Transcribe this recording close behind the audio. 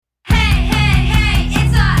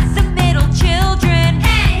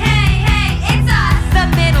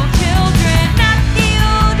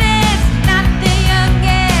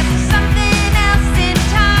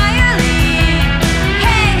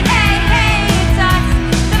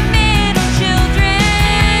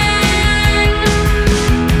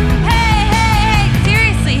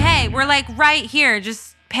right here.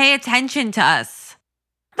 Just pay attention to us.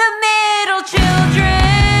 The middle children.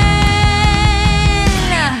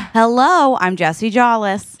 Hello, I'm Jessie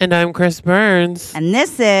Jollis. And I'm Chris Burns. And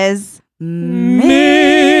this is Middle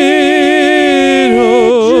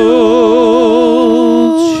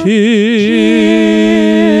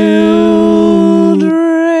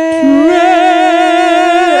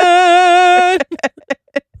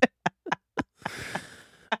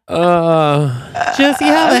Jessie,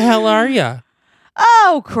 how the hell are ya?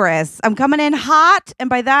 Oh, Chris, I'm coming in hot. And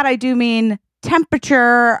by that, I do mean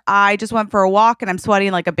temperature. I just went for a walk and I'm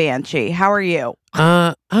sweating like a banshee. How are you?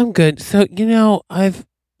 I'm good. So,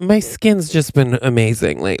 my skin's just been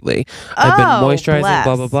amazing lately. I've been moisturizing, bless.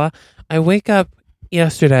 blah, blah, blah. I wake up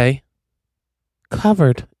yesterday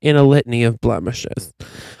covered in a litany of blemishes.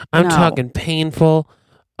 I'm talking painful,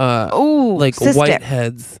 like cystic.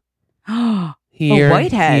 whiteheads. Here,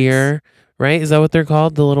 whiteheads. here, right? Is that what they're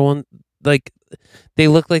called? The little one, like, they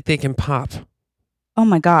look like they can pop. Oh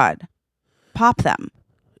my God. Pop them.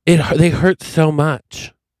 They hurt so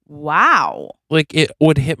much. Wow. Like, it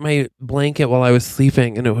would hit my blanket while I was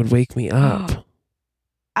sleeping and it would wake me up.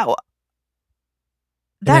 Ow.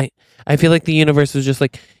 And I feel like the universe was just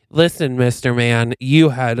like, listen, Mr. Man, you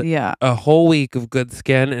had a whole week of good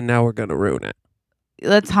skin and now we're going to ruin it.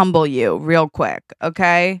 Let's humble you real quick,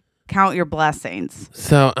 okay? Count your blessings.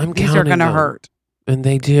 So I'm These counting are going to them. hurt. And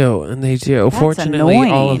they do. That's Fortunately,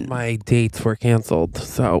 all annoying. of my dates were canceled.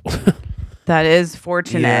 So That is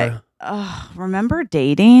fortunate. Yeah. Ugh, remember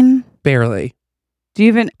dating? Barely. Do you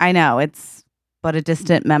even? I know it's but a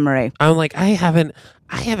distant memory. I'm like, I haven't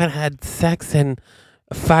had sex in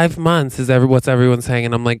 5 months. What's everyone saying?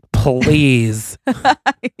 And I'm like, please. I'm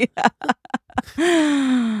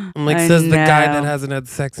like, says the guy that hasn't had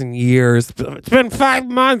sex in years. It's been 5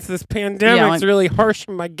 months. This pandemic's really harsh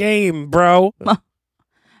on my game, bro.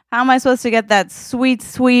 How am I supposed to get that sweet,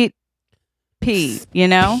 sweet P? You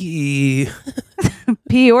know, P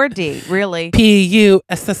P or D, really?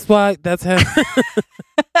 P-U-S-S-Y. That's him.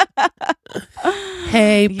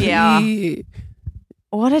 Hey, P. Yeah.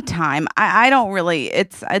 What a time. I don't really,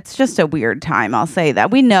 it's just a weird time. I'll say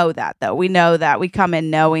that. We know that though. We know that. We come in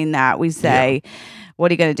knowing that. We say,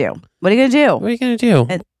 what are you going to do? What are you going to do? What are you going to do?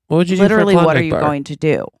 What would you do? Literally, for a what are Klondike you bar? going to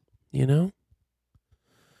do? You know?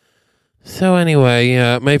 So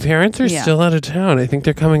anyway, my parents are still out of town. I think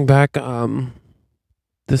they're coming back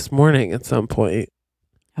this morning at some point.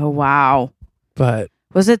 Oh, wow. But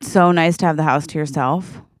was it so nice to have the house to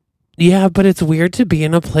yourself? yeah, but it's weird to be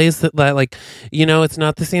in a place that like, it's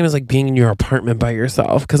not the same as like being in your apartment by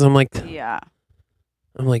yourself. Because I'm like,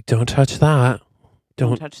 don't touch that.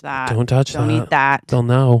 Don't touch that. Don't touch that. Don't eat that. They'll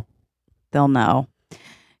know. They'll know.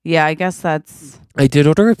 Yeah, I guess that's... I did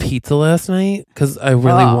order a pizza last night because I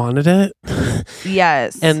really wanted it.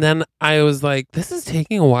 Yes. And then I was like, this is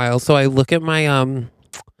taking a while. So I look at my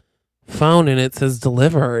phone and it says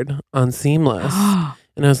delivered on Seamless.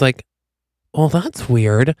 And I was like, well, that's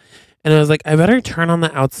weird. And I was like, I better turn on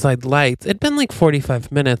the outside lights. It'd been like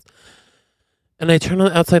 45 minutes. And I turned on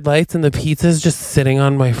the outside lights and the pizza's just sitting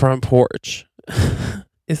on my front porch.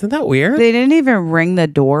 Isn't that weird? They didn't even ring the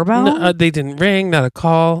doorbell? No, they didn't ring, not a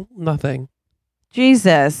call, nothing.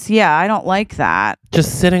 Jesus. Yeah, I don't like that.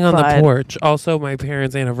 Just sitting on the porch. Also, my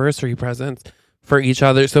parents' anniversary presents for each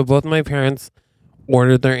other. So both my parents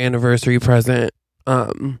ordered their anniversary present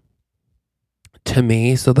to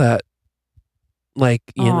me so that, like,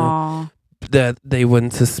 that they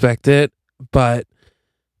wouldn't suspect it. But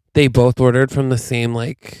they both ordered from the same,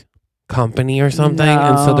 like, company or something. No.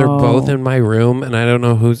 And so they're both in my room and I don't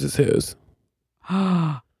know whose is whose.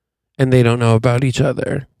 And they don't know about each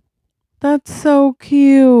other. That's so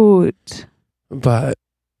cute. But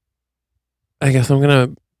I guess I'm going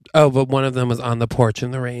to... Oh, but one of them was on the porch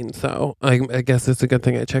in the rain. So I guess it's a good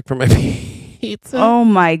thing I checked for my pizza. Oh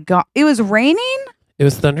my God. It was raining? It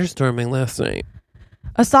was thunderstorming last night.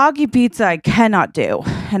 A soggy pizza I cannot do.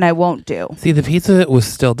 And I won't do. See, the pizza was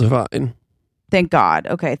still divine. Thank God.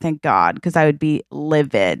 Okay, thank God. Because I would be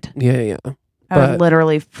livid. Yeah. I would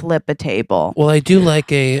literally flip a table. Well, I do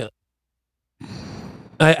like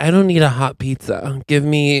I don't need a hot pizza. Give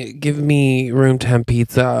me room temp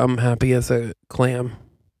pizza. I'm happy as a clam.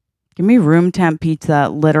 Give me room temp pizza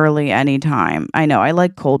literally anytime. I know. I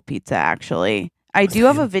like cold pizza, actually. I do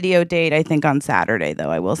have a video date, I think, on Saturday, though.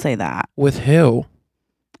 I will say that. With who?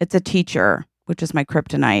 It's a teacher, which is my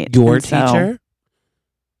kryptonite. Your teacher?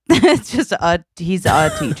 It's just he's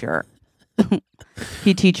a teacher.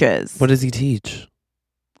 He teaches. What does he teach?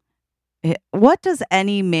 What does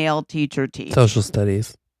any male teacher teach? Social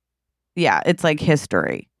studies. Yeah, it's like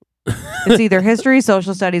history. It's either history,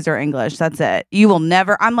 social studies, or English. That's it. You will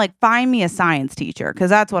never. I'm like, find me a science teacher because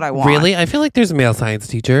that's what I want. Really? I feel like there's male science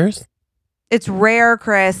teachers. It's rare,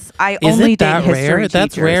 Chris. I Is only it that date history rare?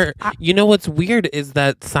 That's teachers. rare. You know what's weird is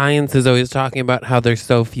that science is always talking about how there's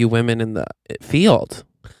so few women in the field.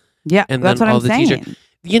 Yeah, And that's then what all I'm the saying. teacher-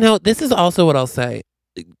 You know, this is also what I'll say.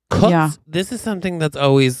 Cooks, Yeah. this is something that's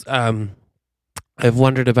always I've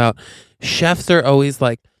wondered about. Chefs are always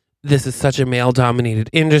like, this is such a male-dominated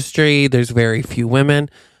industry. There's very few women.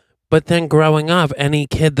 But then growing up, any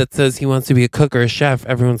kid that says he wants to be a cook or a chef,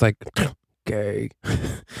 everyone's like, gay.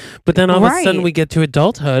 But then all of a sudden Right. we get to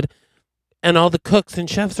adulthood and all the cooks and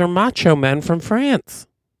chefs are macho men from France.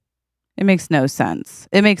 It makes no sense.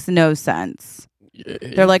 It makes no sense.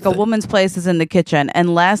 They're like, a woman's place is in the kitchen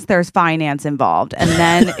unless there's finance involved. And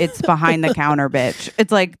then it's behind the counter, bitch.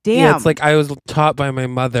 It's like, damn. Yeah, it's like I was taught by my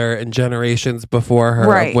mother and generations before her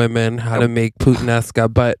Right. of women how to make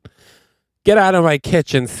puttanesca, but get out of my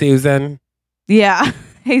kitchen, Susan. Yeah.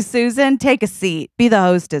 Hey, Susan, take a seat. Be the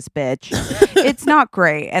hostess, bitch. It's not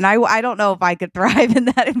great. And I don't know if I could thrive in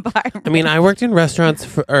that environment. I mean, I worked in restaurants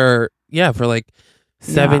for like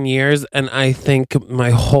 7 years, and I think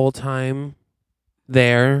my whole time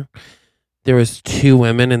there was 2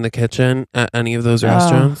 women in the kitchen at any of those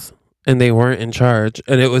restaurants, and they weren't in charge.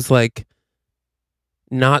 And it was like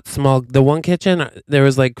not small. The one kitchen, there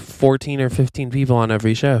was like 14 or 15 people on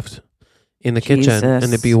every shift in the kitchen, and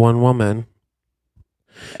it'd be one woman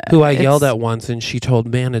who I yelled at once, and she told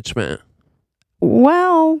management.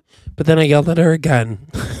 Well, But then I yelled at her again.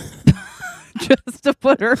 just to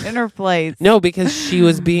put her in her place. No, because she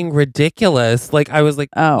was being ridiculous. Like, I was like,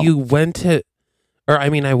 Oh. you went to, or I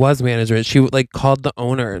mean, I was management. She like called the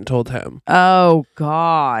owner and told him. Oh,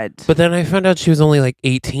 God. But then I found out she was only like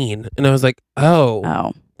 18. And I was like,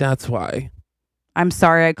 Oh, that's why. I'm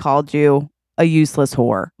sorry I called you a useless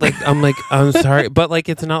whore. Like, I'm sorry. But like,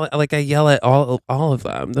 it's not like I yell at all of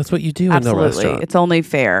them. That's what you do in the Absolutely. restaurant. It's only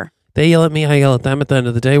fair. They yell at me, I yell at them. At the end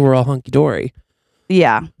of the day, we're all hunky dory.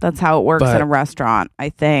 Yeah, that's how it works But in a restaurant, I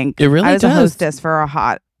think. It really I was does. a hostess for a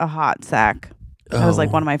hot sec. That was like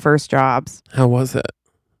Oh. one of my first jobs. How was it?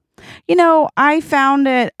 You know, I found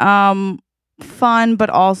it fun, but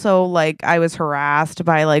also like I was harassed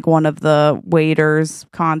by like one of the waiters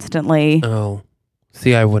constantly. Oh,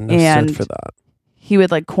 see, I wouldn't have And stood for that. He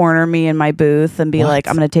would like corner me in my booth and be What? like,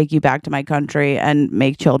 I'm going to take you back to my country and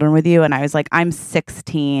make children with you. And I was like, I'm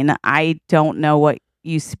 16. I don't know what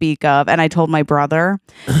you speak of. And I told my brother,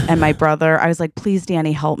 and my brother, I was like, please,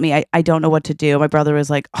 Danny, help me. I don't know what to do. My brother was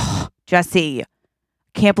like, oh, Jesse,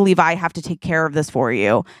 can't believe I have to take care of this for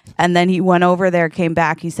you. And then he went over there, came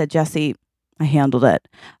back. He said, Jesse, I handled it.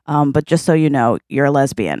 But just so you know, you're a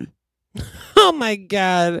lesbian. Oh my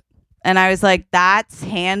God. And I was like, that's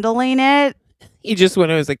handling it. He just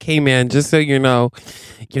went, I was like, hey man, just so you know,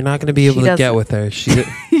 you're not going to be able She to get doesn't- with her. She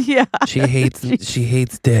Yeah. she hates dick. She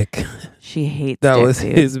hates That dick, was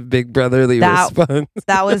dude. his big brotherly That- response.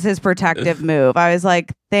 That was his protective move. I was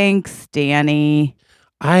like, thanks, Danny.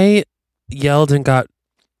 I yelled and got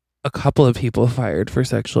a couple of people fired for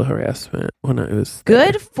sexual harassment when I was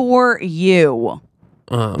there. Good for you.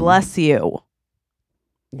 Bless you.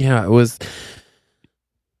 Yeah, it was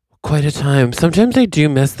quite a time. Sometimes I do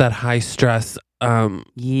miss that high stress.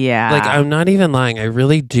 Yeah. Like, I'm not even lying. I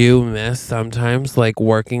really do miss sometimes like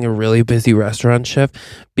working a really busy restaurant shift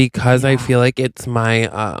because I Yeah. feel like it's my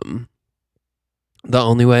the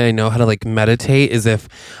only way I know how to like meditate is if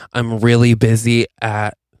I'm really busy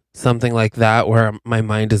at something like that where my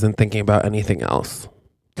mind isn't thinking about anything else.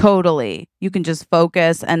 Totally. You can just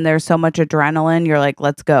focus, and there's so much adrenaline. You're like,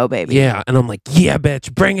 let's go, baby. Yeah, and I'm like, yeah,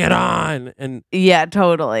 bitch, bring it on. And Yeah,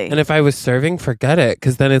 totally. if I was serving, forget it,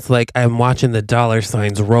 because then it's like I'm watching the dollar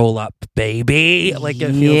signs roll up, baby. Like it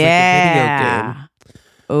feels like a video game.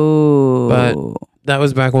 Oh. But that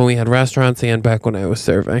was back when we had restaurants and back when I was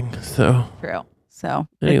serving. So, True. So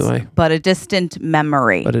Anyway. but a distant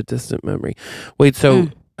memory. but a distant memory. Wait, so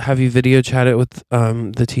have you video chatted with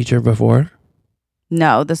the teacher before?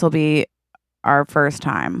 No, this will be our first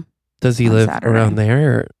time. Does he On live Saturday. around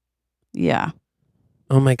there? Or? Yeah,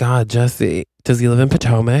 Oh my God, Jesse. Does he live in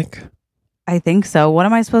Potomac? I think so. What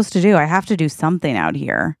am I supposed to do? I have to do something out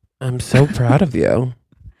here. I'm so proud of you.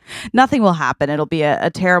 Nothing will happen. It'll be a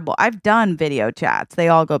terrible. I've done video chats. They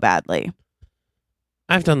all go badly.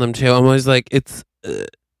 I've done them too. I'm always like, it's.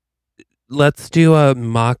 Let's do a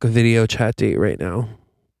mock video chat date right now.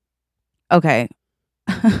 Okay.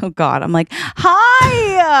 Oh God. I'm like,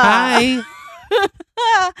 hi.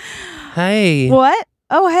 Hi. Hey. What?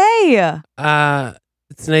 Oh, hey.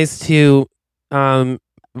 It's nice to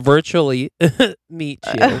virtually meet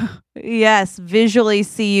you. Yes, visually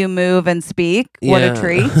see you move and speak. What a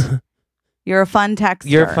treat. You're a fun texter.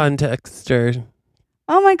 You're a fun texter.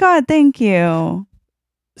 Oh my God, thank you.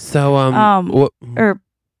 So,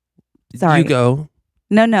 Sorry. You go.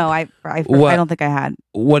 No, I don't think I had.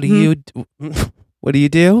 What do you what do you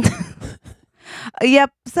do?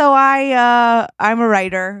 Yep. So I'm a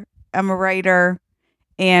writer.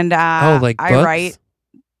 And like I books? write.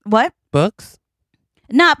 What? Books?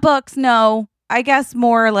 Not books, no. I guess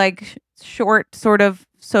more like short sort of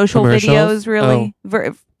social Commercials? videos, really.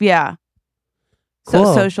 Yeah.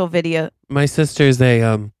 Cool. Social video. My sister's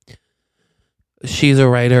she's a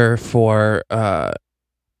writer for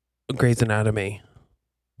Grey's Anatomy.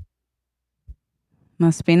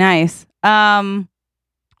 Must be nice. No,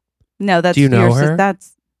 that's Do you know her?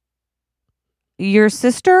 That's your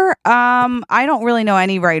sister. I don't really know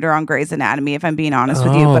any writer on Grey's Anatomy, if I'm being honest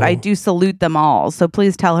with you, but I do salute them all. So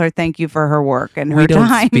please tell her thank you for her work and her we don't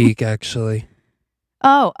time. speak actually.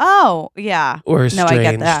 Oh, yeah. We're No, I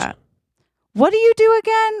get that. What do you do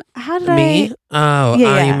again? How did Me? Oh,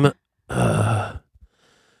 Yeah.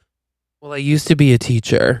 Well, I used to be a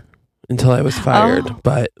teacher until I was fired,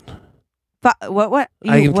 but What?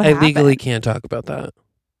 I What legally happened? can't talk about that.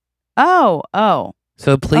 Oh.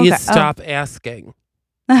 So please Okay. stop asking.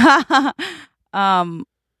 Um.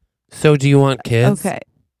 So do you want kids? Okay.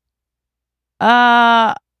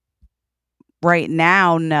 Right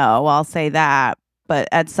now, no. I'll say that. But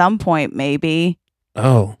at some point, maybe.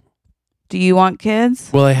 Oh. Do you want kids?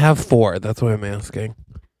 Well, I have 4. That's why I'm asking.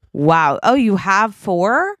 Wow. Oh, you have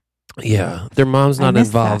 4? Yeah. Their mom's I not missed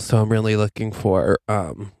involved, that. so I'm really looking for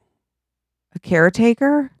A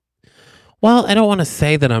caretaker? well, I don't want to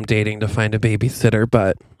say that I'm dating to find a babysitter,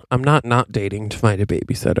 but I'm not dating to find a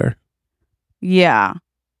babysitter. Yeah.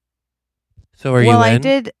 So are you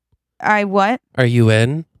in? What? Are you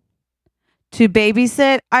in? To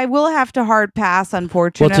babysit? I will have to hard pass, Well,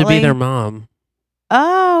 unfortunately. to be their mom.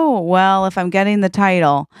 Oh, well, if I'm getting the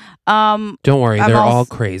title. Don't worry, I'm they're all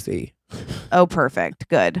also- crazy. Oh, perfect.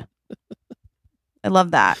 Good. I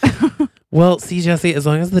love that. Well, see, Jesse, as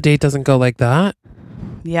long as the date doesn't go like that,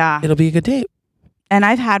 Yeah. it'll be a good date. And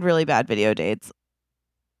I've had really bad video dates.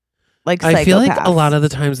 Like I feel like a psychopaths. lot of the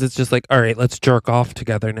times it's just like, all right, let's jerk off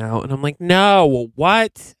together now. And I'm like, no,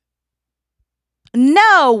 what?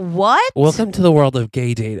 No, what? Welcome to the world of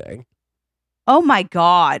gay dating. Oh my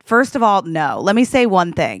God. First of all, no. Let me say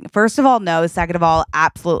one thing. First of all, no. Second of all,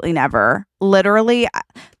 absolutely never. Literally,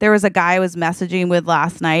 there was a guy I was messaging with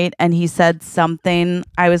last night and he said something.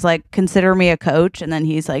 I was like, consider me a coach. And then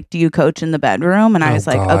he's like, do you coach in the bedroom? And I Oh, was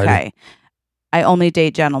like, God. okay, I only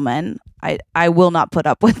date gentlemen. I will not put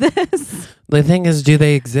up with this. The thing is, do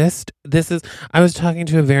they exist? I was talking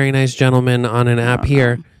to a very nice gentleman on an app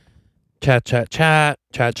here. Chat.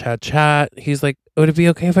 He's like, would it be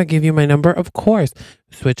okay if I give you my number? Of course.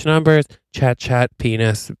 Switch numbers. Chat.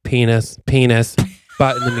 Penis.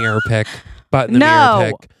 Butt in the mirror pic. Butt in the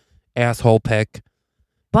mirror pic. Asshole pic.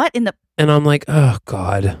 But in the, And I'm like, oh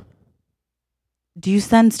God. do you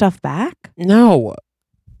send stuff back? No.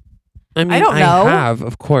 I mean, don't know. I have,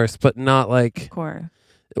 of course, but not like Of course.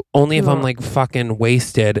 only if I'm Sure. like fucking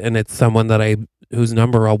wasted and it's someone that whose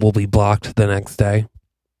number will be blocked the next day.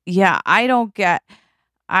 Yeah, I don't get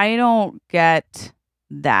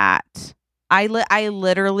that. I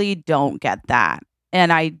literally don't get that.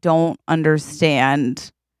 And I don't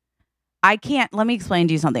understand. I can't, let me explain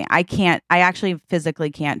to you something. I actually physically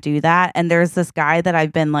can't do that. And there's this guy that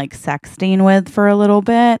I've been like sexting with for a little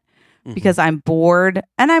bit because I'm bored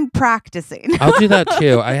and I'm practicing. I'll do that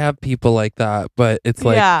too. I have people like that, but it's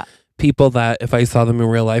like yeah, people that if I saw them in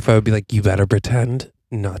real life, I would be like, you better pretend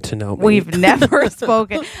not to know me. we've never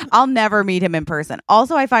spoken. I'll never meet him in person.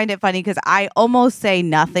 Also, I find it funny because I almost say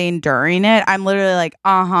nothing during it. I'm literally like,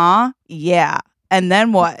 yeah. And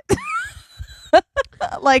then what?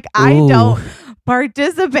 Like, I Ooh. don't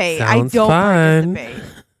participate. Sounds I don't fun. participate.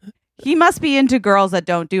 He must be into girls that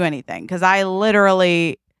don't do anything because I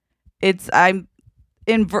literally, I'm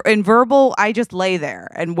in verbal. I just lay there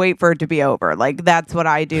and wait for it to be over. Like, that's what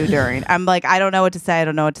I do during. I'm like, I don't know what to say. I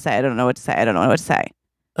don't know what to say. I don't know what to say. I don't know what to say.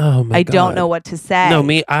 Oh my I God. don't know what to say. No,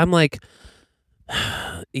 me, I'm like,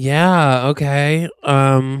 yeah, okay.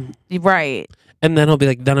 Right. And then he'll be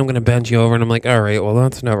like, then I'm going to bend you over. And I'm like, all right, well,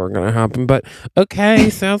 that's never going to happen. But okay,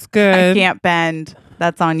 sounds good. I can't bend.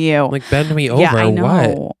 That's on you. Like, bend me over. Yeah, I know.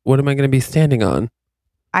 What? What am I going to be standing on?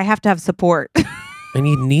 I have to have support. I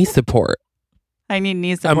need knee support. I need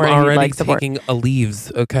knee support. I'm I need already leg support. taking a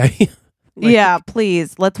leaves, okay? Like, Yeah,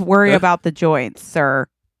 please. Let's worry about the joints, sir.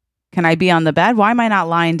 Can I be on the bed? Why am I not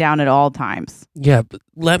lying down at all times? Yeah, but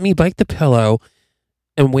let me bite the pillow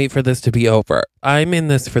and wait for this to be over. I'm in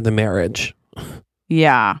this for the marriage.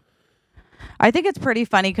 Yeah. I think it's pretty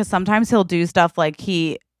funny because sometimes he'll do stuff like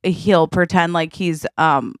he'll pretend like he's he's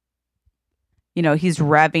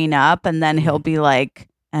revving up, and then he'll be like,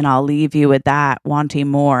 and I'll leave you with that, wanting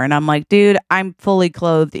more. And I'm like, dude, I'm fully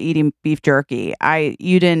clothed eating beef jerky.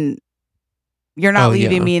 You're not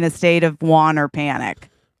leaving me in a state of want or panic.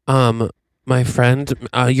 My friend,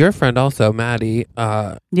 your friend also, Maddie,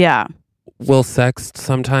 yeah, will sext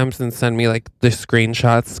sometimes and send me like the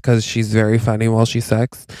screenshots because she's very funny while she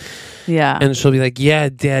sexts. Yeah. And she'll be like, yeah,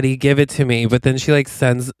 daddy, give it to me. But then she'll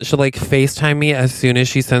FaceTime me as soon as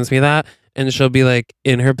she sends me that. And she'll be like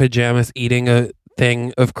in her pajamas eating a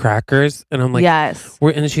thing of crackers. And I'm like, yes.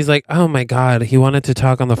 And she's like, oh my God, he wanted to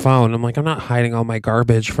talk on the phone. I'm like, I'm not hiding all my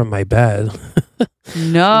garbage from my bed.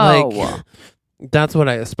 No. Like, that's what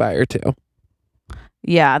I aspire to.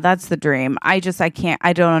 Yeah, that's the dream. I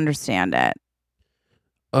don't understand it.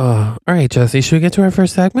 All right, Jesse, should we get to our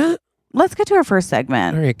first segment? Let's get to our first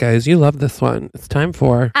segment. All right, guys, you love this one. It's time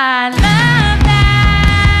for I love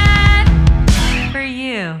that for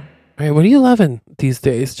you. All right, what are you loving these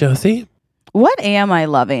days, Jesse? What am I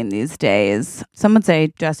loving these days? Some would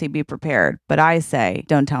say, Jesse, be prepared. But I say,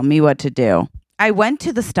 don't tell me what to do. I went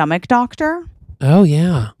to the stomach doctor. Oh,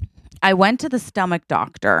 yeah. I went to the stomach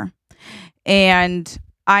doctor, and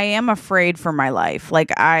I am afraid for my life.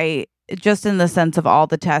 Like, just in the sense of all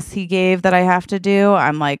the tests he gave that I have to do,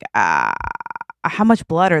 I'm like, how much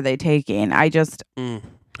blood are they taking?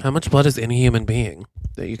 How much blood is any human being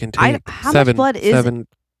that you can take? Much blood is 7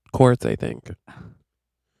 quarts, I think.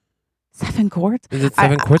 7 quarts? Is it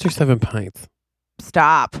 7 quarts or 7 pints?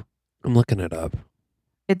 Stop. I'm looking it up.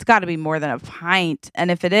 It's got to be more than a pint.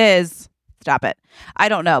 And if it is, stop it. I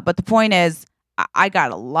don't know. But the point is, I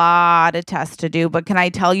got a lot of tests to do. But can I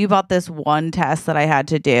tell you about this one test that I had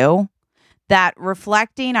to do? That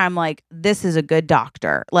reflecting, I'm like, this is a good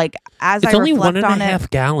doctor. Like, as it's I only reflect on 1.5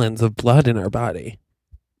 gallons of blood in our body.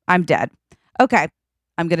 I'm dead. Okay.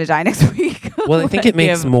 I'm going to die next week. Well, I think it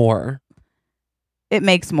makes more. It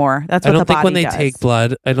makes more. That's what I don't the think body when they does. take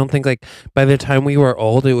blood, I don't think like by the time we were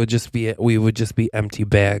old, we would just be empty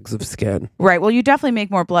bags of skin. Right. Well, you definitely make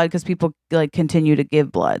more blood because people like continue to give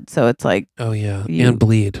blood. So it's like, oh yeah, and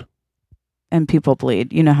bleed. And people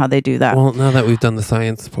bleed. You know how they do that. Well, now that we've done the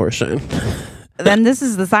science portion. Then this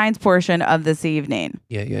is the science portion of this evening.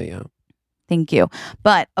 Yeah. Thank you.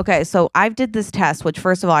 But okay, so I've did this test, which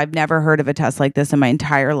first of all, I've never heard of a test like this in my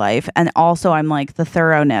entire life. And also I'm like the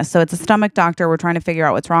thoroughness. So it's a stomach doctor. We're trying to figure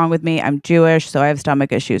out what's wrong with me. I'm Jewish, so I have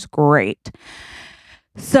stomach issues. Great.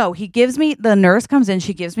 So the nurse comes in,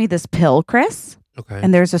 she gives me this pill, Chris. Okay.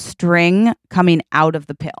 And there's a string coming out of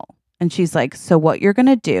the pill. And she's like, so what you're going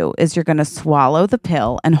to do is you're going to swallow the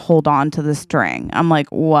pill and hold on to the string. I'm like,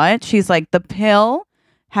 what? She's like, the pill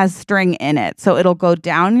has string in it. So it'll go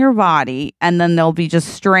down your body and then there'll be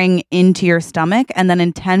just string into your stomach. And then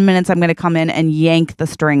in 10 minutes, I'm going to come in and yank the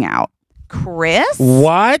string out. Chris?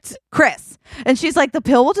 What? Chris. And she's like, the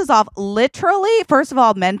pill will dissolve. Literally, first of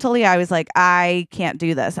all, mentally, I was like, I can't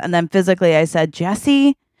do this. And then physically, I said,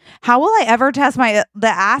 Jesse, how will I ever test the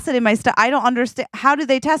acid in my stomach? I don't understand. How do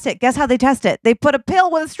they test it? Guess how they test it? They put a pill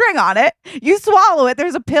with a string on it. You swallow it.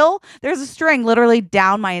 There's a pill. There's a string literally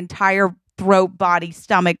down my entire throat, body,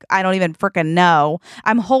 stomach. I don't even freaking know.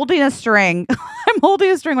 I'm holding a string. I'm holding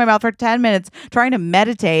a string in my mouth for 10 minutes trying to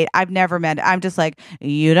meditate. I've never I'm just like,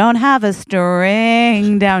 you don't have a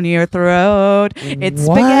string down your throat. It's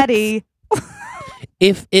What? spaghetti.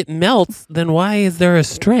 If it melts, then why is there a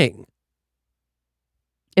string?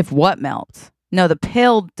 If what melts? No, the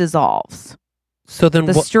pill dissolves. So then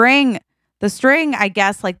The string, I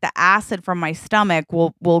guess, like the acid from my stomach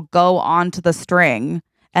will go onto the string,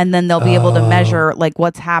 and then they'll be able to measure like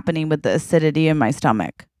what's happening with the acidity in my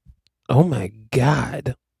stomach. Oh my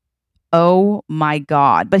God. Oh my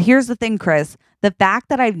God. But here's the thing, Chris. The fact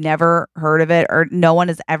that I've never heard of it or no one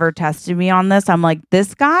has ever tested me on this, I'm like,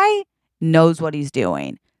 this guy knows what he's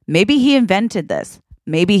doing. Maybe he invented this.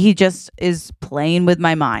 Maybe he just is playing with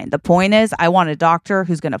my mind. The point is, I want a doctor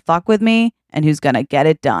who's going to fuck with me and who's going to get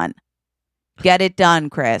it done. Get it done,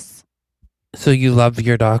 Chris. So you love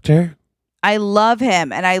your doctor? I love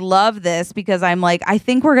him. And I love this because I'm like, I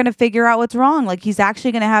think we're going to figure out what's wrong. Like, he's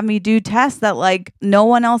actually going to have me do tests that like no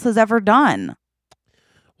one else has ever done.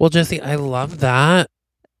 Well, Jesse, I love that.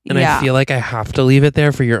 And Yeah. I feel like I have to leave it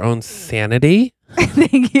there for your own sanity.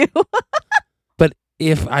 Thank you. But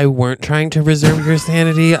if I weren't trying to preserve your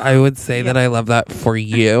sanity, I would say that I love that for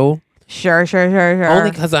you. Sure. Only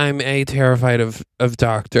because I'm terrified of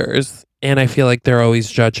doctors. And I feel like they're always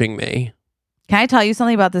judging me. Can I tell you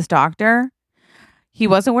something about this doctor? He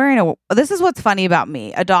wasn't wearing a. This is what's funny about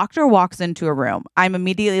me. A doctor walks into a room. I'm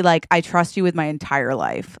immediately like, I trust you with my entire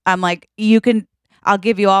life. I'm like, I'll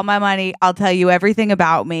give you all my money. I'll tell you everything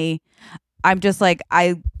about me. I'm just like,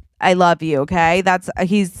 I love you. Okay.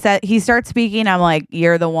 He starts speaking. I'm like,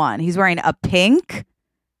 you're the one. He's wearing a pink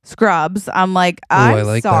scrubs. I'm like, I'm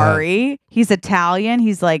like sorry. That. He's Italian.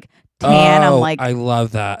 He's like tan. I'm like, I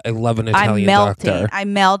love that. I love an Italian doctor. I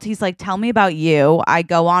melt. He's like, tell me about you. I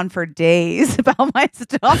go on for days about my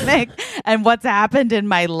stomach and what's happened in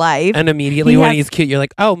my life. And immediately when he's cute, you're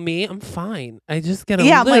like, oh, me? I'm fine. I just get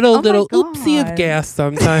a little oopsie of gas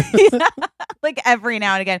sometimes. Yeah. Like every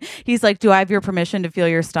now and again. He's like, do I have your permission to feel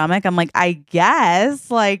your stomach? I'm like, I guess.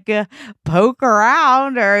 Like, poke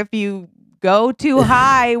around, or if you go too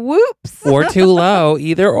high, whoops. Or too low,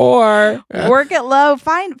 either or. Work it low.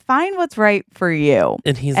 Find what's right for you.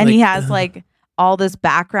 And he has like all this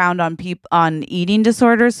background on eating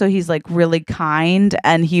disorders, so he's like really kind.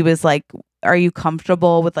 And he was like, are you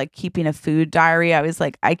comfortable with like keeping a food diary? I was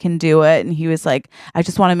like, I can do it. And he was like, I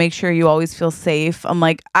just want to make sure you always feel safe. I'm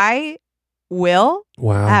like, I will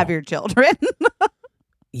have your children.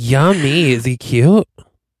 Yummy. Is he cute?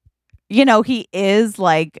 He is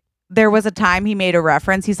like, there was a time he made a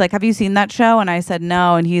reference. He's like, have you seen that show? And I said,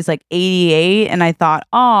 no. And he's like 88. And I thought,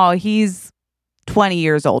 oh, he's 20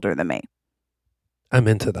 years older than me. I'm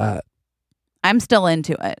into that. I'm still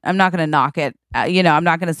into it. I'm not going to knock it. I'm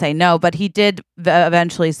not going to say no, but he did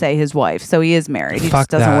eventually say his wife. So he is married. He just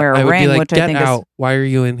doesn't wear a ring, which I think is. Why are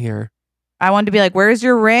you in here? I wanted to be like, where's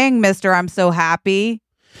your ring, mister? I'm so happy.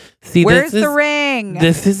 See, where's the ring?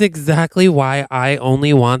 This is exactly why I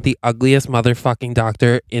only want the ugliest motherfucking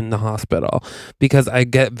doctor in the hospital, because I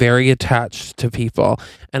get very attached to people.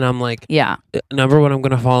 And I'm like, yeah, number one, I'm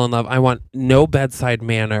going to fall in love. I want no bedside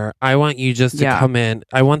manner. I want you just to come in.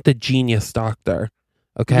 I want the genius doctor.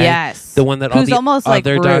 Okay. Yes. The one that all the almost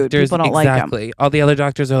other like doctors, don't exactly. Like all the other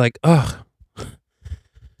doctors are like, ugh.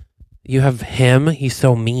 You have him. He's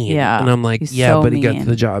so mean. Yeah. And I'm like, but he gets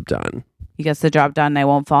the job done. He gets the job done and I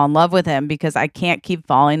won't fall in love with him because I can't keep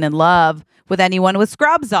falling in love with anyone with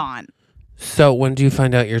scrubs on. So when do you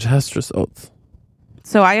find out your test results?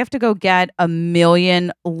 So I have to go get 1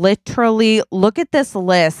 million, literally look at this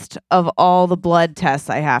list of all the blood tests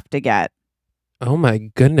I have to get. Oh my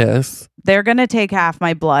goodness. They're going to take half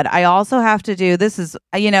my blood. I also have to do, this is,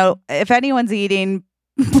 if anyone's eating,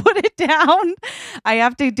 put it down. I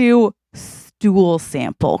have to do stool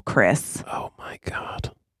sample, Chris. Oh my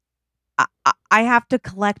God. I have to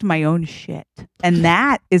collect my own shit. And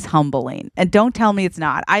that is humbling. And don't tell me it's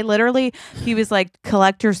not. He was like,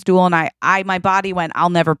 collect your stool. And my body went, I'll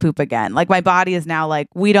never poop again. Like my body is now like,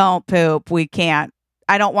 we don't poop. We can't.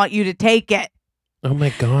 I don't want you to take it. Oh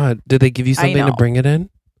my God. Did they give you something to bring it in?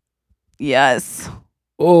 Yes.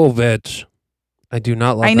 Oh, bitch. I do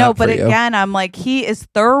not love that. I know, but again, I'm like, he is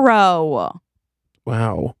thorough.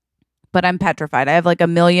 Wow. But I'm petrified. I have like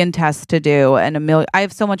 1 million tests to do and I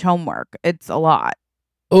have so much homework. It's a lot.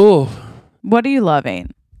 Oh. What are you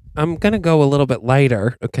loving? I'm going to go a little bit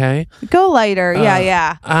lighter, okay? Go lighter.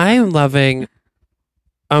 Yeah. I'm rewatching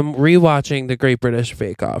The Great British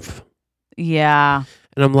Bake Off. Yeah.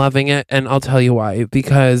 And I'm loving it. And I'll tell you why.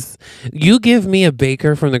 Because you give me a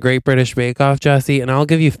baker from The Great British Bake Off, Jesse, and I'll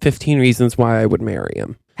give you 15 reasons why I would marry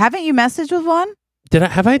him. Haven't you messaged with one?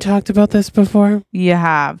 Have I talked about this before? You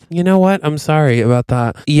have. You know what? I'm sorry about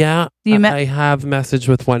that. Yeah, I have messaged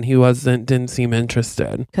with one. He didn't seem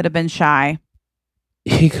interested. Could have been shy.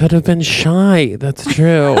 He could have been shy. That's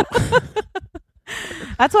true.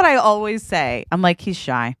 That's what I always say. I'm like, he's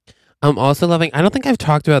shy. I'm also loving, I don't think I've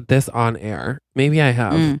talked about this on air. Maybe I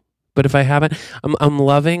have. But if I haven't, I'm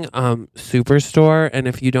loving Superstore. And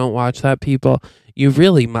if you don't watch that, people, you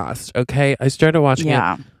really must. Okay. I started watching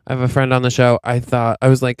it. I have a friend on the show. I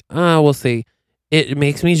was like, we'll see. It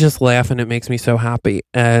makes me just laugh and it makes me so happy.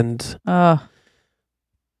 And I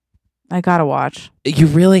gotta watch. You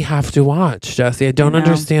really have to watch, Jesse. I don't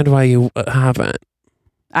understand why you haven't.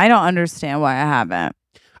 I don't understand why I haven't.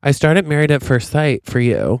 I started Married at First Sight for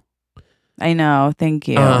you. I know. Thank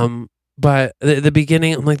you. But the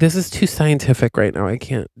beginning, I'm like, this is too scientific right now. I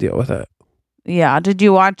can't deal with it. Yeah. Did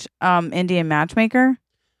you watch Indian Matchmaker?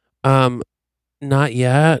 Not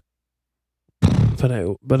yet, but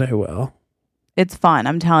I will. It's fun.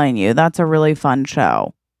 I'm telling you, that's a really fun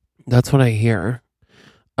show. That's what I hear.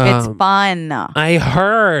 It's fun. I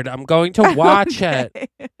heard. I'm going to watch it.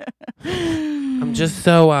 I'm just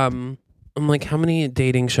so I'm like, how many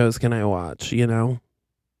dating shows can I watch? You know.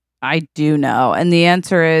 I do know, and the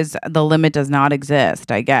answer is the limit does not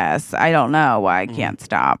exist. I guess I don't know why I can't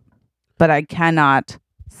stop, but I cannot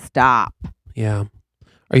stop. Yeah.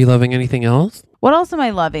 Are you loving anything else? What else am I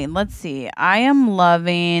loving? Let's see. I am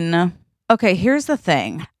loving. Okay, here's the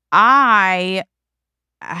thing. I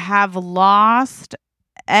have lost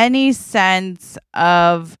any sense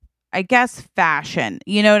of, I guess, fashion.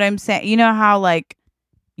 You know what I'm saying? You know how like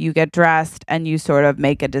you get dressed and you sort of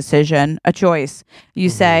make a decision, a choice. You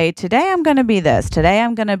say, today I'm going to be this. Today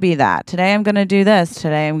I'm going to be that. Today I'm going to do this.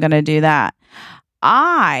 Today I'm going to do that.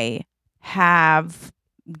 I have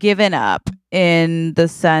given up in the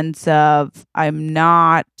sense of I'm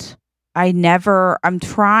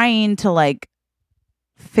trying to like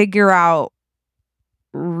figure out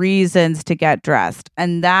reasons to get dressed.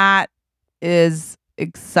 And that is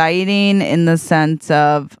exciting in the sense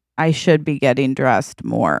of I should be getting dressed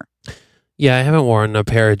more. Yeah, I haven't worn a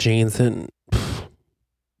pair of jeans in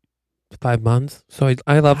 5 months. So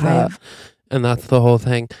I love that. And that's the whole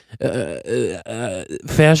thing.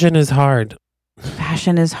 Fashion is hard.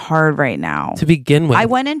 Fashion is hard right now. To begin with. I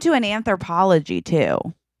went into an Anthropologie too.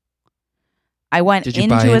 I went Did you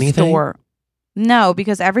into buy a anything? store. No,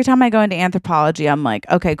 because every time I go into Anthropologie, I'm like,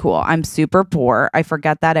 okay, cool. I'm super poor. I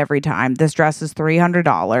forget that every time. This dress is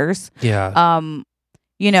 $300. Yeah.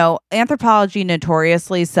 You know, Anthropologie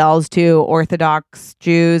notoriously sells to Orthodox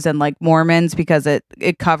Jews and like Mormons because it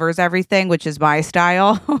covers everything, which is my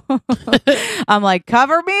style. I'm like,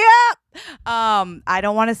 cover me up. I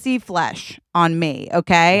don't want to see flesh on me.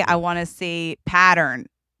 Okay. I want to see pattern,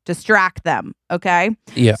 distract them. Okay.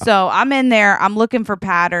 Yeah. So I'm in there, I'm looking for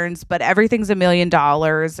patterns, but everything's $1 million.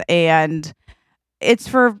 And it's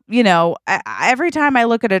for, you know, every time I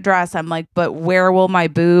look at a dress, I'm like, but where will my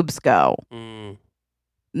boobs go?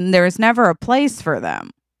 There's never a place for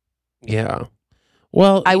them. Yeah.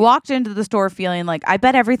 Well, I walked into the store feeling like I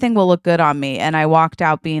bet everything will look good on me, and I walked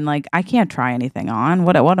out being like, I can't try anything on.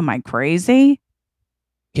 What am I, crazy?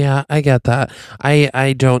 yeah, I get that.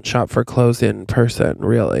 I don't shop for clothes in person,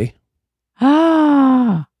 really.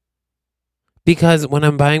 Ah, Because when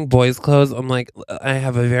I'm buying boys' clothes, I'm like, I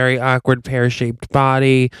have a very awkward pear-shaped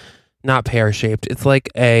body. Not pear-shaped. It's like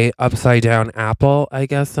a upside-down apple, I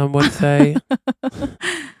guess some would say.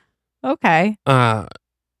 okay.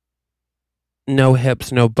 No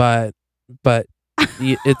hips, no butt, but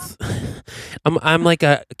it's I'm like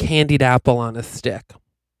a candied apple on a stick.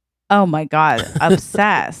 Oh my God,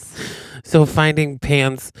 obsessed. So finding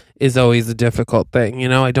pants is always a difficult thing, you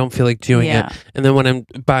know? I don't feel like doing it. And then when I'm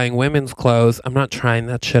buying women's clothes, I'm not trying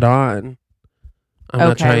that shit on. I'm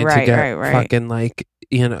not trying to get fucking like,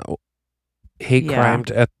 you know, hate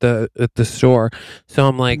crimed at the store. So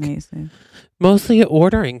I'm like mostly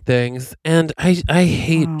ordering things, and I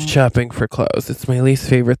hate shopping for clothes. It's my least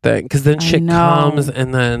favorite thing because then shit comes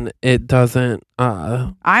and then it doesn't.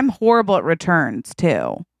 I'm horrible at returns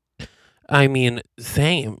too. I mean,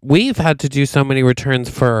 same. We've had to do so many returns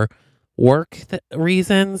for work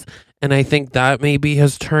reasons, and I think that maybe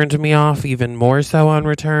has turned me off even more so on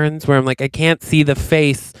returns, where I'm like, I can't see the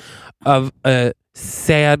face of a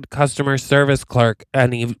sad customer service clerk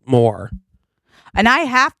anymore. And I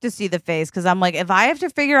have to see the face because I'm like, if I have to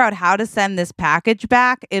figure out how to send this package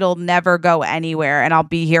back, it'll never go anywhere. And I'll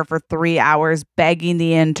be here for 3 hours begging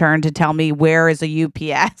the intern to tell me where is a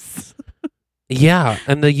UPS. Yeah.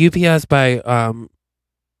 And the UPS by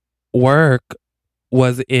work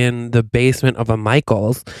was in the basement of a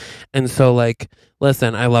Michael's. And so like,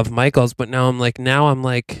 listen, I love Michael's, but now I'm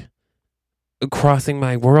like crossing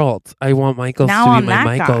my worlds. I want Michael's to be my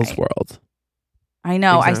Michael's world. I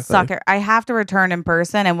know. Exactly. I suck at, I have to return in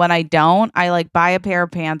person. And when I don't, I like buy a pair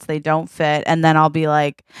of pants. They don't fit. And then I'll be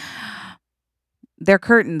like, they're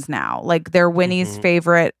curtains now. Like they're Winnie's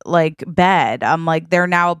favorite like bed. I'm like, they're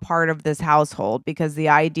now a part of this household because the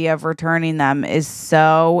idea of returning them is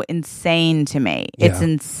so insane to me. Yeah. It's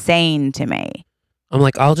insane to me. I'm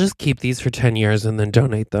like, I'll just keep these for 10 years and then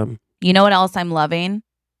donate them. You know what else I'm loving?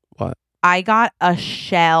 What? I got a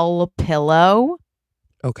shell pillow.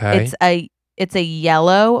 Okay. It's a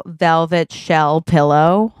yellow velvet shell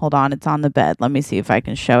pillow. Hold on, it's on the bed. Let me see if I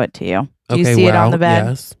can show it to you. Do you see it on the bed?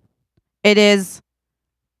 Yes. It is.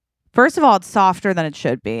 First of all, it's softer than it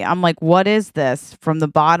should be. I'm like, what is this? From the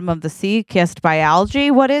bottom of the sea, kissed by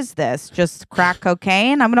algae? What is this? Just crack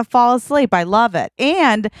cocaine? I'm going to fall asleep. I love it.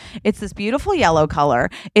 And it's this beautiful yellow color.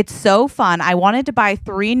 It's so fun. I wanted to buy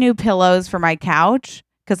 3 new pillows for my couch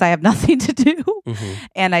because I have nothing to do.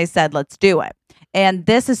 And I said, let's do it. And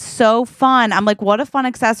this is so fun. I'm like, what a fun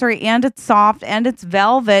accessory. And it's soft and it's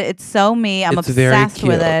velvet. It's so me. I'm obsessed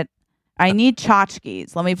with it. I need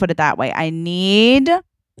tchotchkes. Let me put it that way. I need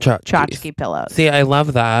tchotchke pillows. See, I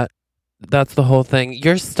love that. That's the whole thing.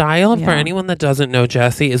 Your style, for anyone that doesn't know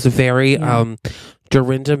Jessie, is very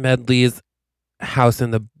Dorinda Medley's House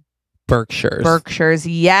in the Berkshires.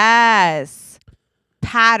 Yes.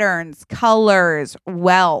 patterns, colors,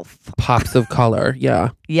 wealth. Pops of color. Yeah.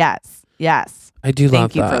 Yes. I do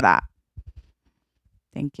love Thank you that. for that.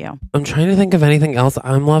 Thank you. I'm trying to think of anything else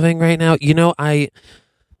I'm loving right now. You know, I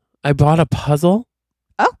bought a puzzle.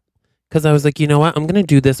 Oh. Because I was like, you know what? I'm going to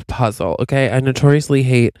do this puzzle. Okay. I notoriously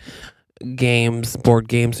hate games, board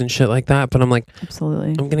games and shit like that. But I'm like, Absolutely.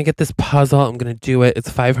 I'm going to get this puzzle. I'm going to do it. It's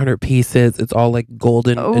 500 pieces. It's all like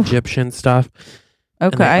golden Egyptian stuff.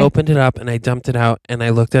 Okay. And I opened it up and I dumped it out and I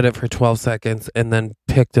looked at it for 12 seconds and then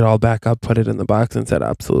picked it all back up, put it in the box and said,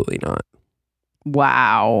 absolutely not.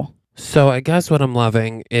 Wow. So I guess what I'm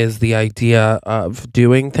loving is the idea of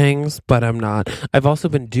doing things, but I'm not. I've also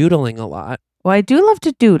been doodling a lot. Well, I do love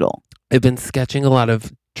to doodle. I've been sketching a lot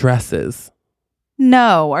of dresses.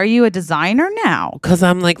 No. Are you a designer now? Because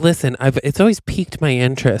I'm like, listen, it's always piqued my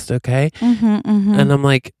interest, okay? Mm-hmm. And I'm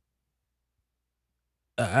like,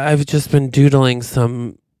 I've just been doodling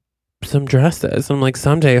some dresses. I'm like,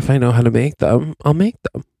 someday if I know how to make them, I'll make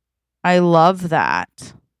them. I love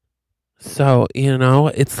that. So, you know,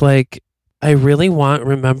 it's like, I really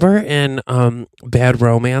remember in Bad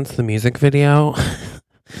Romance, the music video,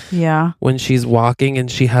 Yeah. when she's walking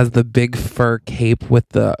and she has the big fur cape with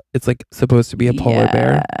it's like supposed to be a polar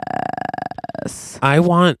bear. Yes.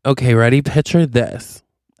 Okay, ready? Picture this.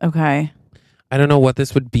 Okay. I don't know what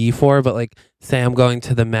this would be for, but like, say I'm going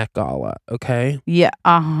to the Met Gala, okay? Yeah.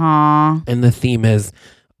 Uh-huh. And the theme is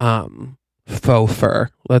faux fur.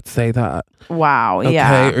 Let's say that. Wow. Okay,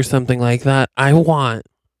 Yeah. or something like that. I want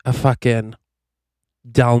a fucking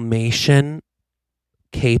Dalmatian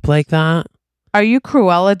cape like that. Are you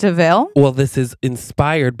Cruella DeVille? Well, this is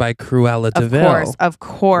inspired by Cruella DeVille. Of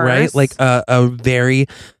course. Right? Like a very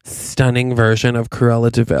stunning version of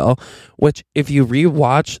Cruella DeVille, which if you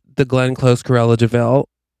rewatch the Glenn Close Cruella DeVille,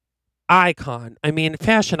 icon. I mean,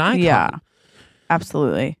 fashion icon. Yeah.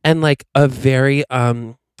 Absolutely. And like a very,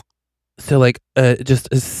 so like just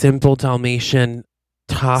a simple Dalmatian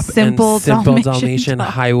top Simple and simple Dalmatian Dalmatian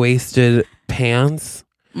top. high-waisted pants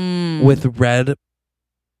with red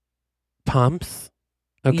pumps.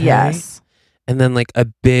 Okay. Yes. And then like a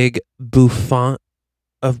big bouffant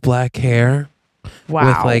of black hair Wow.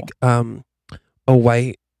 with like a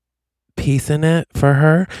white piece in it for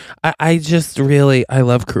her. I just really I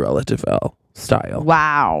love Cruella DeVille style.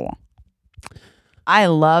 Wow. I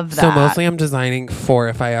love that. So mostly I'm designing for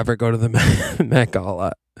if I ever go to the Met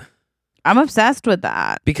Gala. I'm obsessed with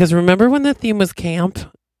that. Because remember when the theme was camp?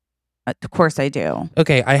 Of course I do.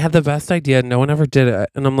 Okay, I had the best idea. No one ever did it.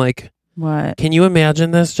 And I'm like, What? can you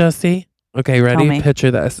imagine this, Jesse? Okay, ready? Tell me.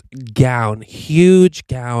 Picture this. Gown. Huge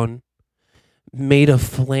gown made of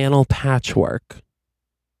flannel patchwork.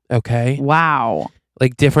 Okay? Wow.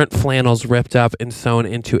 Like different flannels ripped up and sewn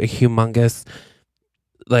into a humongous,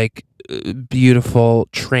 like, beautiful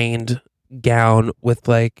trained gown with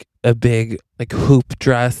like a big like hoop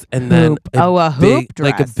dress and then a hoop big,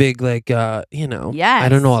 like a dress. big like you know, Yes. I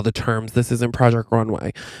don't know all the terms. This isn't Project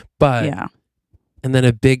Runway, but Yeah. and then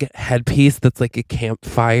a big headpiece that's like a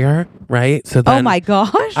campfire, right? So then Oh my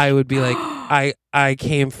gosh. I would be like, I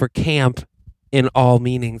came for camp in all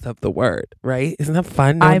meanings of the word, right? Isn't that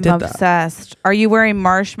fun? No one I'm did that. obsessed. Are you wearing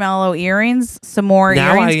marshmallow earrings? Some more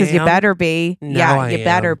Now earrings? I Because you am. better be. Now Yeah, I you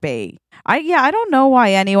better am. be. I don't know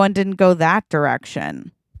why anyone didn't go that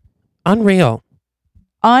direction. Unreal.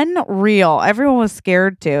 Unreal. Everyone was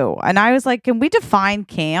scared too. And I was like, can we define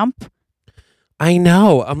camp? I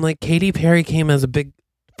know. I'm like, Katy Perry came as a big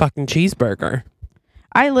fucking cheeseburger.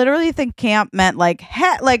 I literally think camp meant like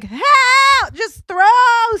help, just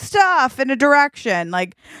throw stuff in a direction.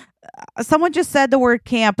 Like someone just said the word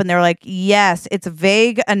camp and they're like, yes, it's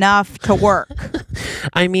vague enough to work.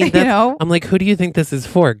 I mean, You know? I'm like, who do you think this is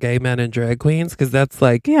for? Gay men and drag queens? Because that's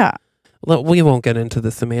like, Yeah. we won't get into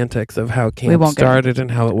the semantics of how camp won't get started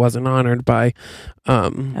and how it wasn't honored by, Oh.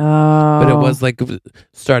 but it was like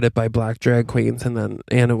started by black drag queens and then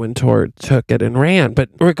Anna Wintour took it and ran. But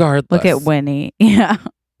regardless. Look at Winnie. Yeah.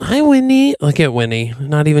 Hi, Winnie. Look at Winnie.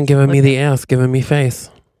 Not even giving me the ass, giving me face.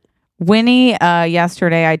 Winnie,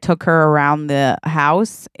 yesterday I took her around the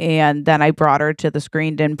house and then I brought her to the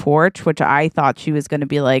screened-in porch, which I thought she was going to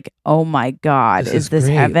be like, oh my God, This is is this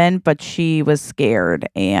great. heaven? But she was scared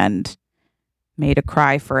and made a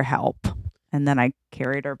cry for help. And then I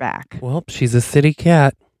carried her back. Well, she's a city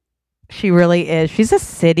cat. She really is. She's a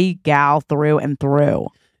city gal through and through.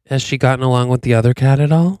 Has she gotten along with the other cat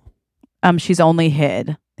at all? She's only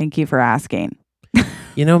hid. Thank you for asking.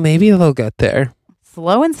 You know, maybe they'll get there.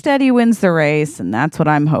 Slow and steady wins the race, and that's what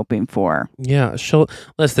I'm hoping for. Yeah, she'll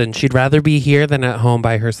listen. She'd rather be here than at home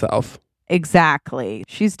by herself. Exactly.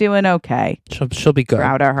 She's doing okay. She'll be good.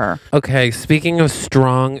 Proud of her. Okay, speaking of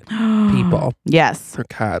strong people Yes. or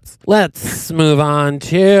cats, let's move on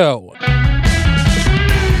to The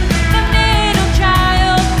middle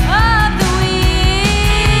child of the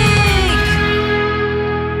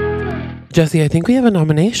week. Jesse. I think we have a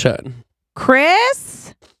nomination.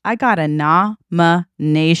 Chris, I got a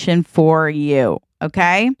nomination for you.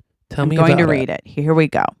 Okay? Tell I'm me going about to read it. Here we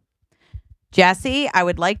go. Jesse, I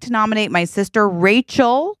would like to nominate my sister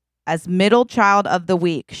Rachel as middle child of the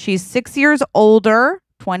week. She's 6 years older,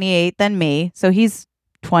 28 than me. So he's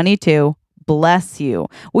 22. Bless you.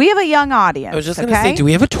 We have a young audience. I was just going to say, do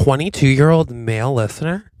we have a 22-year-old male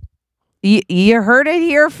listener? You heard it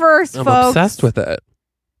here first, I'm folks. obsessed with it.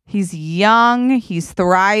 He's young. He's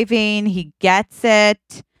thriving. He gets it.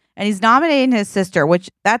 And he's nominating his sister, which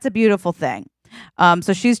that's a beautiful thing.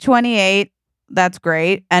 So she's 28. That's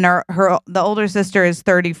great. And the older sister is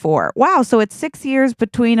 34. Wow. So it's 6 years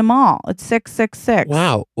between them all. It's 666.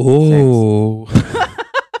 Wow. Ooh.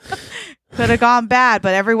 Could have gone bad,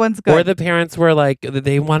 but everyone's good. Or the parents were like,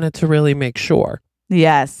 they wanted to really make sure.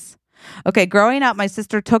 Yes. Okay. Growing up, my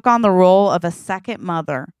sister took on the role of a second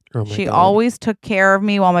mother. Oh my She God. always took care of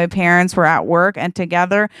me while my parents were at work, and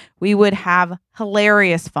together we would have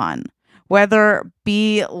hilarious fun. Whether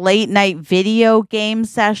be late night video game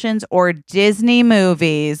sessions or Disney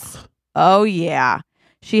movies. Oh, yeah.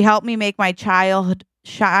 She helped me make my childhood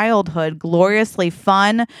gloriously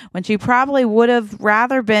fun when she probably would have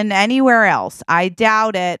rather been anywhere else. I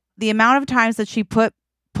doubt it. The amount of times that she put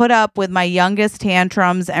up with my youngest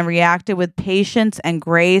tantrums and reacted with patience and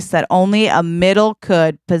grace that only a middle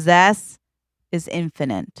could possess is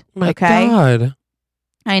infinite. My okay? God.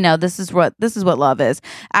 I know this is what love is.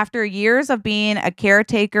 After years of being a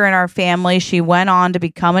caretaker in our family, she went on to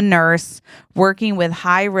become a nurse working with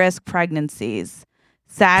high-risk pregnancies.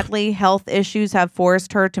 Sadly, health issues have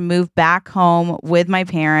forced her to move back home with my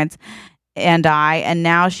parents and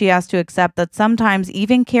now she has to accept that sometimes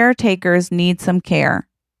even caretakers need some care.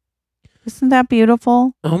 Isn't that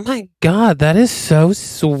beautiful? Oh my God, that is so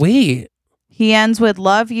sweet. He ends with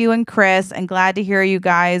love you and Chris and glad to hear you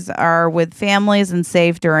guys are with families and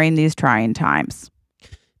safe during these trying times.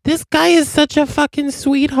 This guy is such a fucking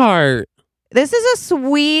sweetheart. This is a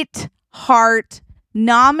sweetheart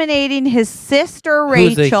nominating his sister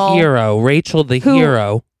Rachel. Who's a hero. Rachel the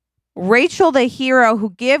hero. Rachel the hero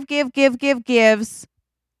who gives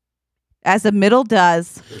as a middle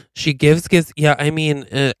does. She gives. Yeah, I mean,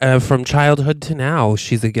 from childhood to now,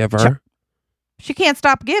 she's a giver. She can't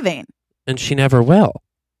stop giving. And she never will.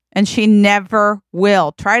 And she never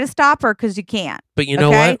will. Try to stop her because you can't. But you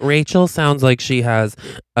know what? Rachel sounds like she has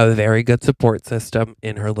a very good support system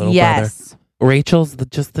in her little brother. Rachel's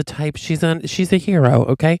just the type. She's a hero,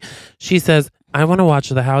 okay? She says, I want to watch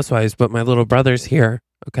The Housewives, but my little brother's here,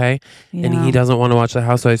 okay? Yeah. And he doesn't want to watch The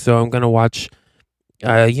Housewives, so I'm going to watch,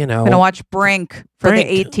 I'm going to watch Brink for the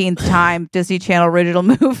 18th time, Disney Channel original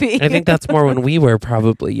movie. I think that's more when we were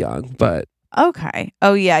probably young, but... Okay.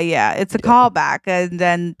 Oh, yeah. It's a callback, and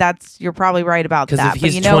then you're probably right about that.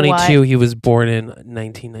 Because if he's 22, he was born in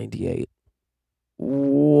 1998.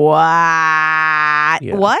 What?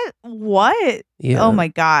 Yeah. What? Yeah. Oh my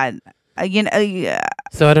God. Yeah.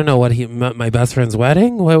 So I don't know what my best friend's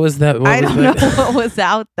wedding. What was that? I don't know what was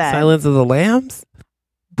out then. Silence of the Lambs.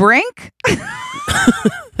 Brink.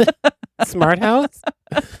 Smart House.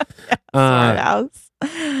 Smart House.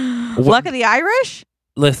 Luck of the Irish.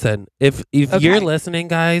 Listen, if you're listening,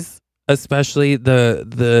 guys, especially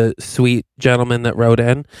the sweet gentleman that wrote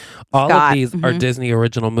in, all of these are Disney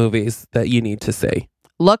original movies that you need to see.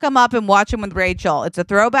 Look them up and watch them with Rachel. It's a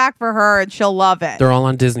throwback for her, and she'll love it. They're all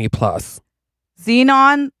on Disney Plus.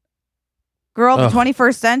 Xenon, Girl of the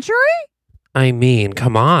 21st Century? I mean,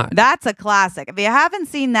 come on. That's a classic. If you haven't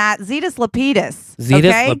seen that, Zetus Lapidus.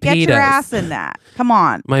 Lapidus. Get your ass in that. Come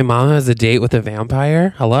on. My mom has a date with a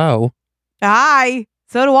vampire. Hello. Hi.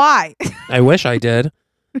 So do I. I wish I did.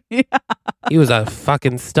 Yeah. He was a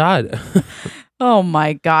fucking stud. Oh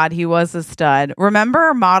my God, he was a stud.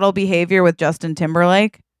 Remember Model Behavior with Justin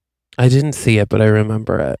Timberlake? I didn't see it, but I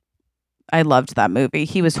remember it. I loved that movie.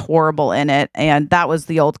 He was horrible in it. And that was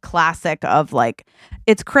the old classic of like,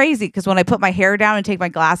 it's crazy because when I put my hair down and take my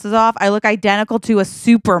glasses off, I look identical to a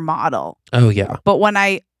supermodel. Oh, yeah. But when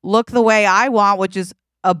I look the way I want, which is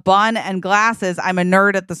a bun and glasses, I'm a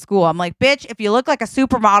nerd at the school. I'm like, bitch, if you look like a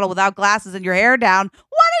supermodel without glasses and your hair down,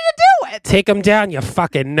 why do you do it? Take them down, you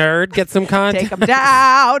fucking nerd. Get some content. Take them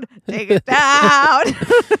down. Take it down.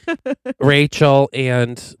 Rachel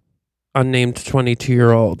and unnamed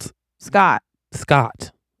 22-year-old. Scott.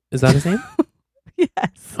 Is that his name?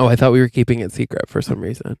 Yes. Oh, I thought we were keeping it secret for some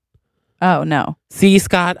reason. Oh, no. See,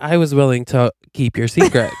 Scott, I was willing to keep your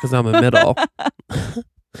secret because I'm a middle.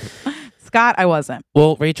 Scott, I wasn't.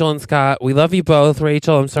 Well, Rachel and Scott, we love you both.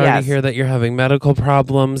 Rachel, I'm sorry to hear that you're having medical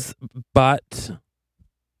problems, but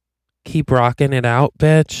keep rocking it out,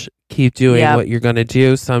 bitch. Keep doing what you're going to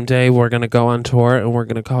do. Someday we're going to go on tour and we're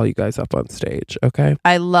going to call you guys up on stage, okay?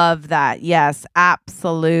 I love that. Yes,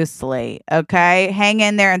 absolutely. Okay? Hang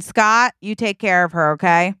in there. And Scott, you take care of her,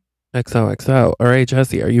 okay? XOXO. All right,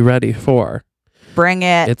 Jesse, are you ready for? Bring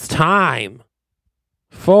it. It's time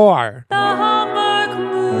for The Hallmark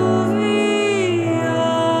movie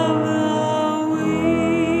of the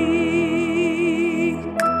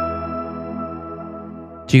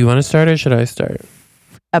week. Do you want to start or should I start?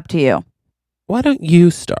 Up to you. Why don't you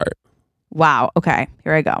start? Wow. Okay.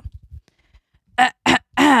 Here I go.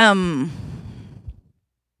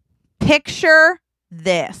 Picture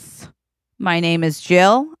this. My name is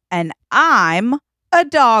Jill, and I'm a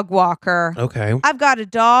dog walker. Okay. I've got a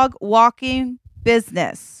dog walking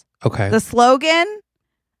business. Okay. The slogan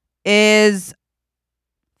is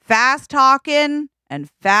fast talking and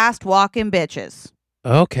fast walking bitches.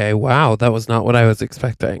 Okay. Wow. That was not what I was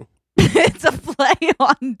expecting. It's a play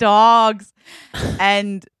on dogs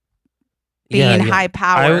and being high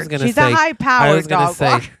powered. I was gonna She's say, a high powered I was going to dog say,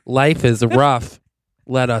 walker. life is rough.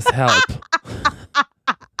 Let us help.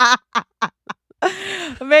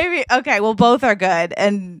 Maybe okay. Well, both are good,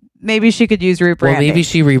 and maybe she could use rebranding. Well, maybe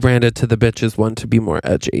she rebranded to the bitches one to be more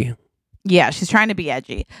edgy. Yeah, she's trying to be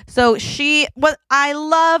edgy. So what I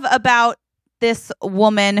love about this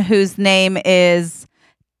woman whose name is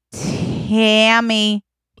Tammy.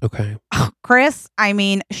 Okay. Chris, I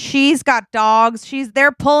mean, she's got dogs.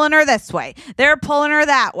 They're pulling her this way. They're pulling her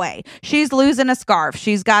that way. She's losing a scarf.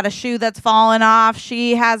 She's got a shoe that's fallen off.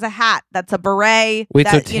 She has a hat that's a beret. Wait,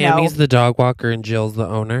 so that, Tammy's the dog walker and Jill's the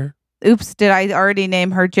owner? Oops, did I already name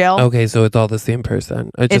her Jill? Okay, so it's all the same person.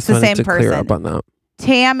 I just the wanted same to clear person. up on that.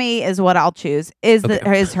 Tammy is what I'll choose. Is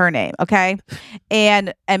her name, okay?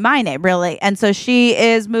 And my name, really. And so she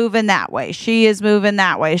is moving that way. She is moving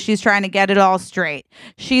that way. She's trying to get it all straight.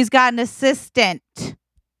 She's got an assistant.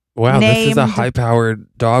 Wow, this is a named- high-powered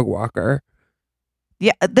dog walker.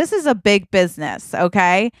 Yeah, this is a big business,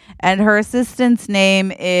 okay? And her assistant's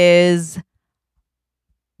name is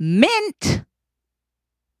Mint.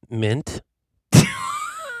 Mint?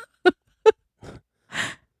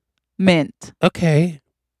 Mint. Okay.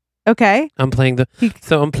 Okay. I'm playing the He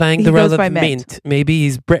role goes of by Mint. Maybe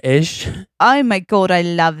he's British. Oh my God, I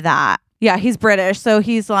love that. Yeah, he's British. So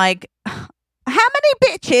he's like, how many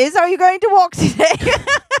bitches are you going to walk today?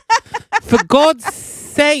 For God's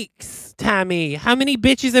sakes, Tammy, how many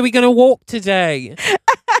bitches are we going to walk today?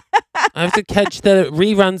 I have to catch the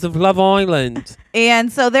reruns of Love Island.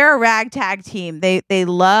 And so they're a ragtag team. They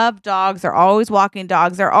love dogs. They're always walking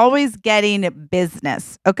dogs. They're always getting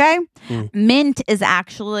business. Okay. Mint is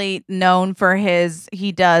actually known for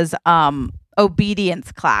he does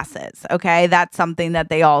obedience classes. Okay. That's something that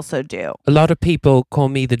they also do. A lot of people call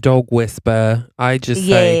me the dog whisperer. I just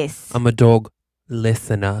say I'm a dog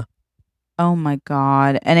listener. Oh my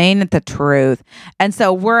God. And ain't it the truth? And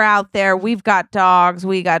so we're out there. We've got dogs.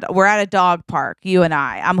 We're at a dog park, you and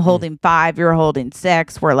I. I'm holding 5. You're holding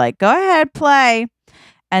 6. We're like, go ahead, play.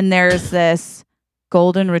 And there's this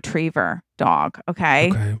golden retriever dog.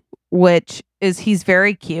 Okay. Which is, he's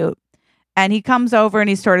very cute. And he comes over and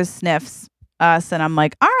he sort of sniffs us. And I'm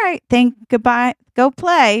like, all right, goodbye. Go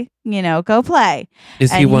play. Go play.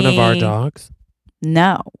 Is he one of our dogs?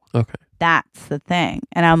 No. Okay. That's the thing.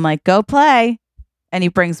 And I'm like, go play. And he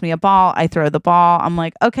brings me a ball. I throw the ball. I'm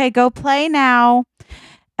like, okay, go play now.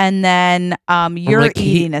 And then you're like,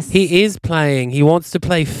 eating he is playing. He wants to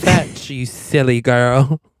play fetch, you silly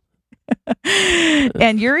girl.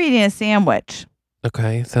 And you're eating a sandwich.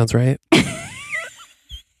 Okay, sounds right.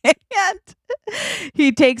 And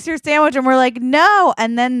he takes your sandwich and we're like, no.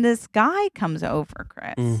 And then this guy comes over,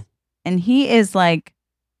 Chris. And he is like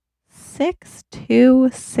 6'2",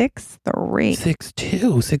 6'3". 6'2",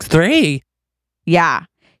 6'3". Yeah.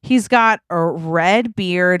 He's got a red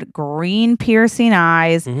beard, green piercing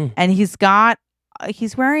eyes, and he's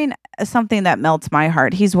wearing something that melts my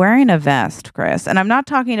heart. He's wearing a vest, Chris. And I'm not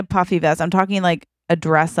talking a puffy vest. I'm talking like a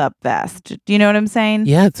dress-up vest. Do you know what I'm saying?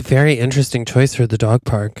 Yeah, it's a very interesting choice for the dog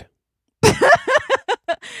park.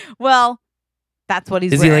 Well, that's what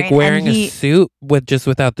he's wearing. Is he like wearing a suit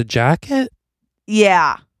without the jacket?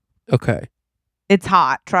 Yeah. Okay. It's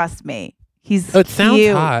hot. Trust me. It sounds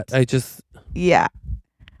hot. Yeah.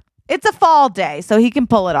 It's a fall day, so he can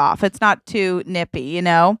pull it off. It's not too nippy,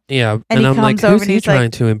 Yeah. And I'm like, who's he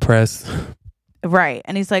trying to impress? Right.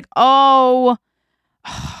 And he's like, oh,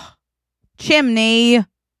 Chimney.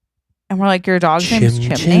 And we're like, your dog's Chim name's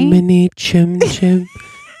Chimney? chimney, chim chim,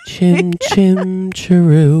 chim chim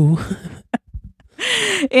chiroo.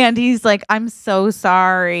 And he's like, I'm so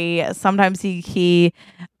sorry. Sometimes he he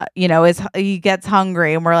gets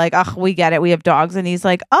hungry, and we're like, oh, we get it. We have dogs. And he's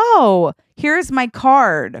like, oh, here's my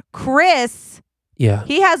card. Chris, Yeah.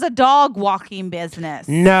 he has a dog walking business.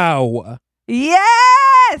 No.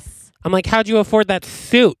 Yes. I'm like, how'd you afford that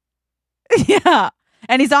suit? Yeah.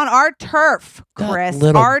 And he's on our turf, That Chris.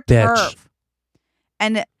 little Our bitch. turf.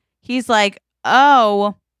 And he's like,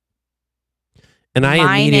 oh. And I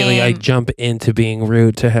My immediately name- jump into being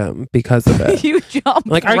rude to him because of it. You jumped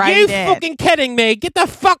Like, are right you in. fucking kidding me? Get the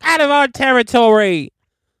fuck out of our territory.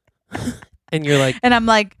 And you're like, And I'm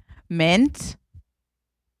like, Mint,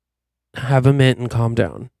 have a mint and calm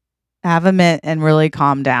down. have a mint and really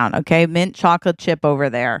calm down. Okay. Mint chocolate chip over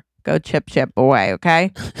there. Go chip away.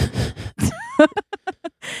 Okay.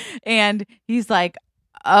 And he's like,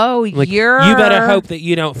 oh, Like, you're. you better hope that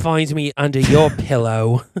you don't find me under your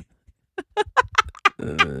pillow.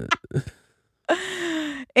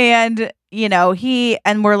 And,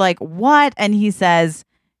 and we're like, what? And he says,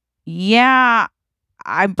 yeah,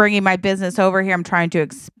 I'm bringing my business over here. I'm trying to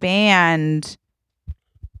expand.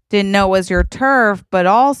 Didn't know it was your turf, but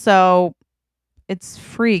also it's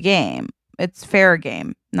free game. It's fair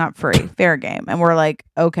game, not free, fair game. And we're like,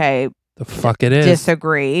 okay, The fuck it is.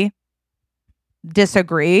 disagree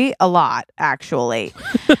a lot, actually.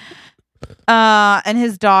 And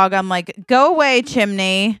his dog, I'm like, go away,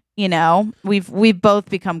 Chimney. We've both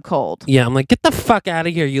become cold. Yeah, I'm like, get the fuck out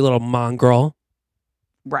of here, you little mongrel.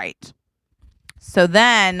 Right. So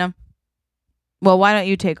then, well, why don't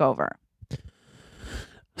you take over?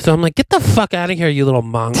 So I'm like, get the fuck out of here, you little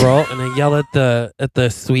mongrel. And I yell at the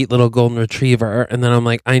sweet little golden retriever. And then I'm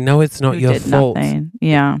like, I know it's not Who your did fault, nothing.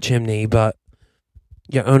 Yeah. Chimney, but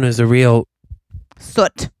your owner's a real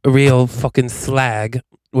Soot fucking slag,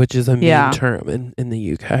 which is a mean Yeah. term in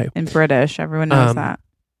the UK. in British. Everyone knows that.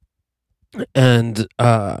 And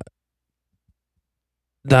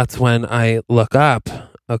that's when I look up,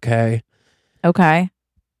 okay, Okay.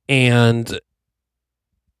 and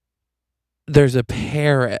there's a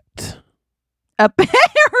parrot. A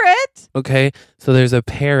parrot? Okay, so there's a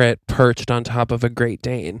parrot perched on top of a Great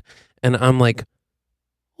Dane, and I'm like,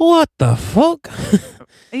 what the fuck?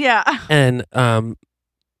 Yeah. And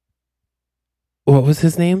what was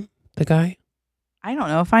his name? The guy, I don't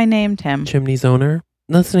know if I named him. Chimney's owner.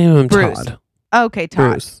 Let's name him Bruce. Todd. Okay,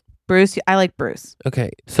 Todd. Bruce. Bruce. I like Bruce.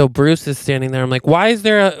 Okay, so Bruce is standing there. I'm like, why is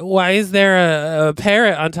there a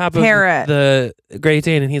parrot on top of Parrot. the Great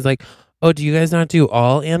Dane? And he's like, oh, do you guys not do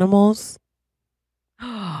all animals?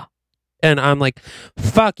 And I'm like,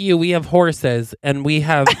 fuck you. We have horses and we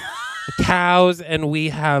have cows and we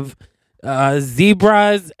have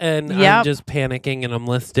zebras, and I'm Yep. just panicking and I'm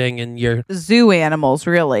listing, and you're Zoo animals,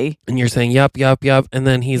 really. saying yup, and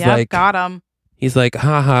then he's Yep, like, got him. he's like,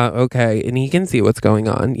 haha, okay, and he can see what's going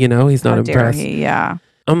on. He's not How dare impressed. he? Yeah.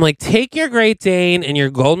 I'm like, take your Great Dane and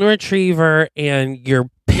your Golden Retriever and your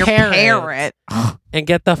Your parrot. and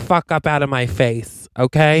get the fuck up out of my face,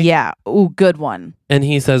 okay? Yeah. Ooh, good one. And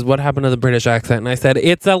he says, what happened to the British accent? And I said,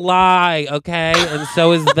 it's a lie, okay? And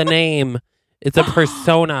so is the name. It's a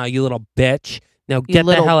persona, you little bitch. Now You get the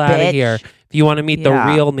little hell out of bitch. here. If you want to meet the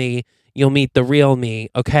Yeah. real me, you'll meet the real me,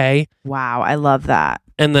 okay? Wow. I love that.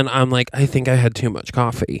 And then I'm like, I think I had too much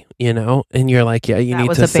coffee, And you're like, yeah, you that need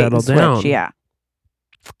was to a bait and settle switch. down. Yeah.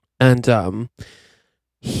 And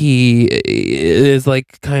he is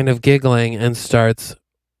like kind of giggling and starts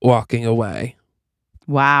walking away.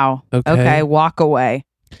 Wow. Okay. Okay. Walk away.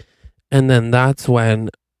 And then that's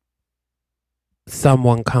when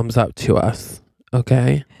someone comes up to us.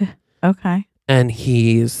 Okay. Okay. And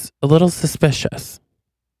he's a little suspicious.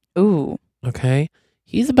 Ooh. Okay.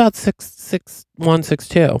 He's about 6'1",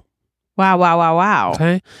 6'2". Wow.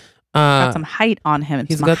 Okay. Got some height on him. It's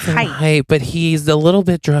He's my got some height. height, but he's a little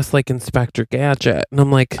bit dressed like Inspector Gadget. And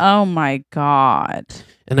I'm like, Oh my God.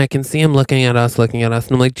 and I can see him looking at us. And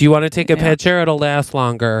I'm like, do you want to take a Yeah. picture? It'll last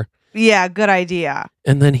longer. Yeah, good idea.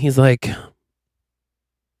 And then he's like,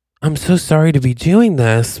 I'm so sorry to be doing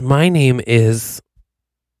this. My name is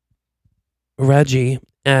Reggie.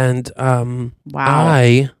 And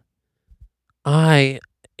Wow. I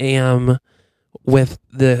am with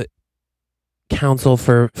the Council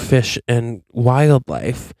for Fish and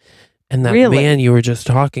Wildlife, and that Really? man you were just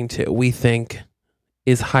talking to, we think,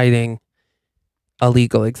 is hiding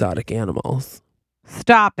illegal exotic animals.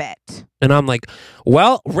 Stop it. And I'm like,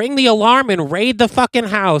 well, ring the alarm and raid the fucking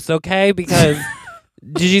house, okay? Because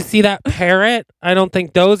did you see that parrot? I don't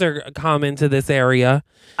think those are common to this area.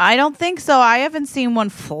 I don't think so. I haven't seen one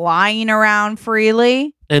flying around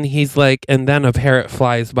freely. And he's like, and then a parrot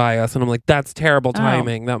flies by us. And I'm like, that's terrible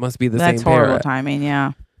timing. That must be the same That's horrible parrot. timing,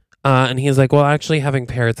 yeah. And he's like, well, actually having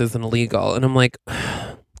parrots isn't illegal. And I'm like,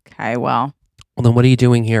 Okay, well, then what are you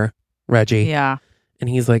doing here, Reggie? yeah. And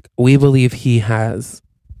he's like, we believe he has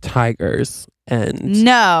tigers and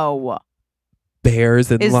No.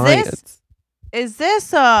 bears and Is lions. Is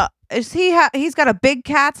this he's got a big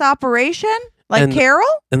cats operation like And- Carol?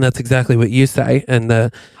 And that's exactly what you say. And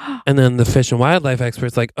then the fish and wildlife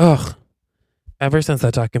expert's like, ugh, ever since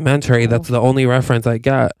that documentary, that's the only reference I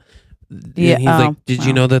got. Yeah, And he's like, did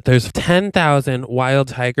you know that there's 10,000 wild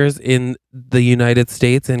tigers in the United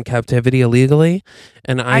States in captivity illegally?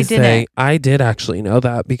 And I say, didn't. I did actually know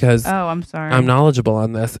that because Oh, I'm sorry. I'm knowledgeable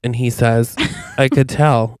on this. And he says, I could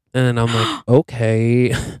tell. And I'm like,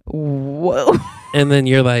 okay. Whoa. And then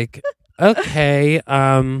you're like, okay,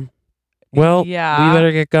 well, Yeah. we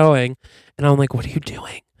better get going. And I'm like, what are you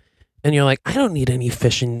doing? And you're like, I don't need any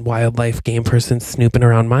fish and wildlife game person snooping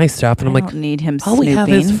around my stuff. And I'm I like, don't need him all we have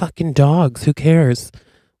snooping. is fucking dogs. Who cares?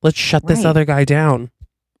 Let's shut this Right. other guy down.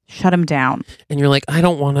 Shut him down. And you're like, I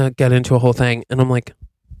don't want to get into a whole thing. And I'm like,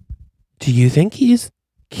 do you think he's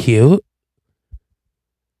cute?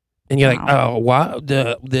 And you're like, Wow. oh, what?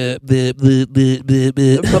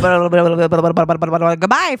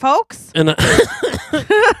 Goodbye, folks. And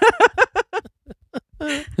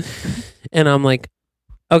and I'm like,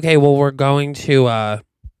 okay, well, we're going to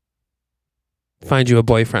find you a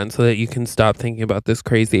boyfriend so that you can stop thinking about this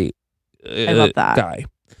crazy I love that. guy.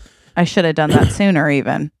 I should have done that sooner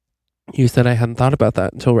even. You said I hadn't thought about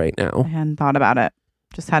that until right I now. hadn't thought about it.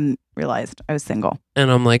 Just hadn't realized I was single.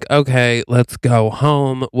 And I'm like, okay, let's go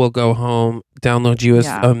home. We'll go home, download you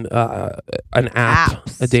an app,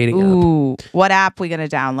 Apps. a dating app. Ooh. What app we gonna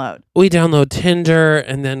download? We download Tinder,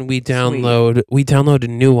 and then we download a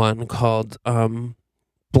new one called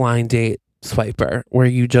Blind Date Swiper, where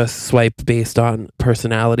you just swipe based on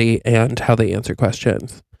personality and how they answer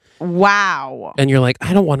questions. Wow. And you're like,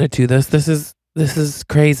 I don't want to do this. This is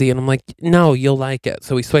crazy. And I'm like, no, you'll like it.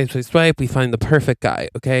 So we swipe. We find the perfect guy.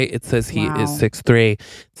 Okay. It says he Wow. is 6'3". It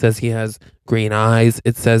says he has green eyes.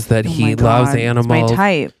 It says that Oh he my loves God. animals. It's my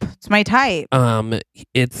type. It's my type.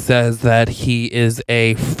 It says that he is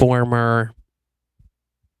a former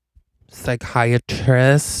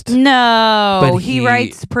psychiatrist. No. But he he-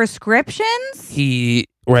 writes prescriptions? He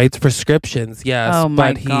writes prescriptions, yes, Oh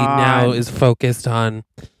my but he now God. is focused on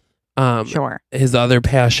Sure. his other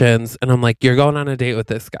passions. And I'm like, you're going on a date with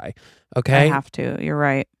this guy. Okay. I have to. You're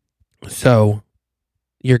right. So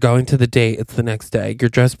you're going to the date. It's the next day. You're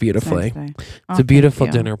dressed beautifully. Nice day. It's a beautiful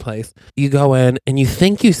dinner place. You go in and you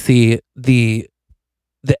think you see the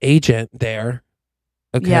agent there.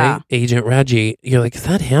 Okay. Yeah. Agent Reggie. You're like, is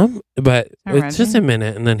that him? But that it's just Reggie? a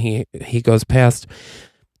minute. And then he goes past.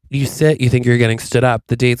 You sit, you think you're getting stood up.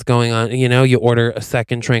 The date's going on. You know, you order a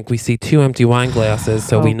second drink. We see 2 empty wine glasses.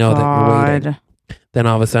 So we Oh, know that you're waiting. God. Then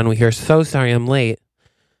all of a sudden we hear, so sorry I'm late.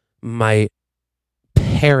 My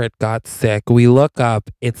parrot got sick. We look up.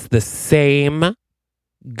 It's the same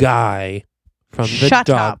guy from the Shut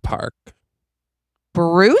dog up. park.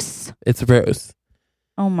 Bruce? It's Bruce.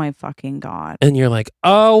 Oh my fucking God. And you're like,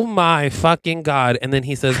 oh my fucking God. And then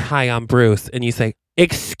he says, hi, I'm Bruce. And you say,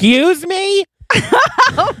 excuse me?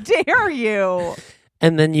 How dare you?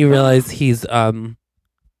 And then you realize he's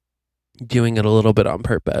doing it a little bit on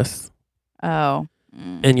purpose. Oh.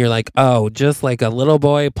 And you're like, oh, just like a little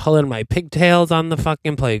boy pulling my pigtails on the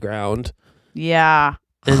fucking playground. Yeah.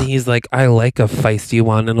 And he's like, I like a feisty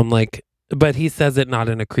one. And I'm like, but he says it not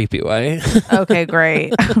in a creepy way. Okay,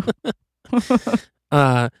 great.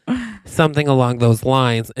 Something along those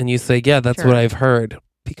lines. And you say, yeah, that's Sure. what I've heard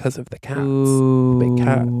because of the cats. Ooh. Big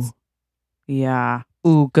cats. Yeah.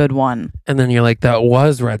 Ooh, good one. And then you're like, that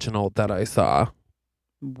was Reginald that I saw.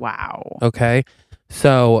 Wow. Okay.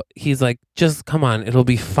 So he's like, just come on, it'll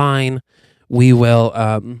be fine. We will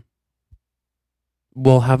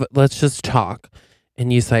let's just talk.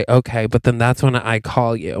 And you say, okay, but then that's when I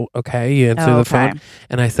call you. Okay. You answer the phone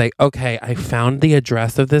and I say, okay, I found the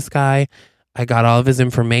address of this guy. I got all of his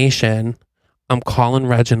information. I'm calling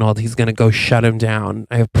Reginald. He's gonna go shut him down.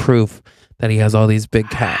 I have proof that he has all these big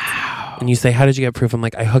cats. Wow. And you say, how did you get proof? I'm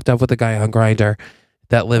like, I hooked up with a guy on Grindr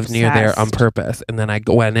that lived near there on Obsessed. purpose. And then I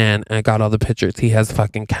went in and I got all the pictures. He has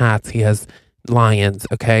fucking cats. He has lions.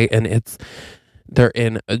 Okay. And they're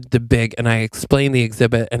in the big, and I explain the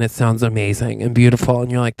exhibit and it sounds amazing and beautiful.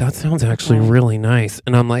 And you're like, that sounds actually Okay. really nice.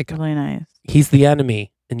 And I'm like, Really nice. he's the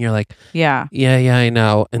enemy. And you're like, Yeah. yeah, I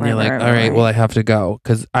know. And Right, you're like, right, all right, right. well, I have to go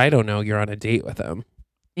because I don't know you're on a date with him.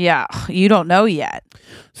 Yeah. You don't know yet.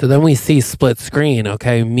 So then we see split screen.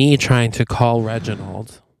 Okay. Me trying to call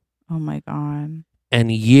Reginald. Oh my God.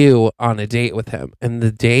 and you on a date with him. And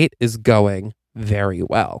the date is going very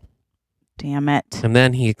well. Damn it. And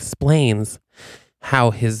then he explains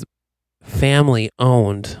how his family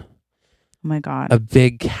owned Oh my God. a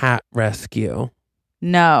big cat rescue.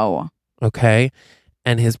 No. Okay.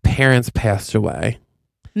 And his parents passed away.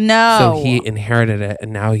 No. So he inherited it.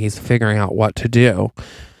 And now he's figuring out what to do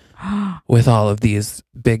with all of these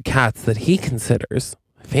big cats that he considers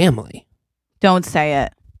family. Don't say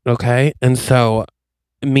it. Okay. And so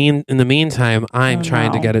in the meantime, I'm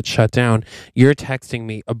trying to get it shut down. You're texting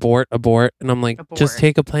me, abort. And I'm like, just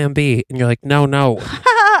take a plan B. And you're like, no,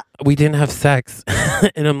 we didn't have sex.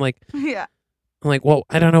 And I'm like, Yeah. well,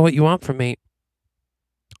 I don't know what you want from me.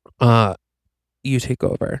 You take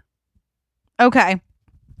over. Okay.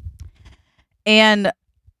 And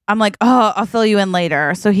I'm like, oh, I'll fill you in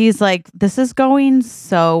later. So he's like, this is going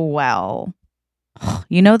so well.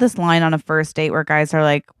 You know this line on a first date where guys are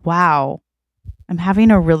like, wow, I'm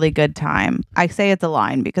having a really good time. I say it's a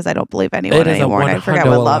line because I don't believe anyone anymore. And I forget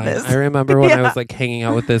what love is. I remember when I was like hanging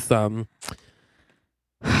out with this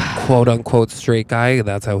quote unquote straight guy.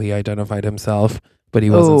 That's how he identified himself. But he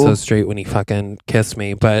wasn't so straight when he fucking kissed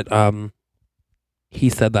me. But he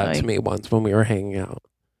said that to me once when we were hanging out.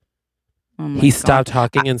 He stopped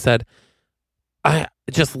talking and said, I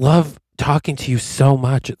just love talking to you so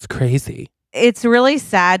much. It's crazy. It's really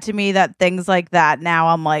sad to me that things like that now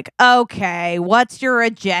I'm like, okay, what's your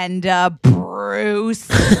agenda, Bruce?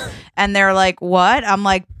 And they're like, what? I'm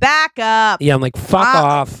like, back up. Yeah, I'm like, fuck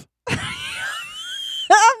off.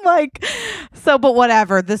 I'm like, so, but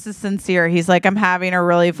whatever. This is sincere. He's like, I'm having a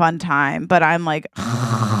really fun time. But I'm like,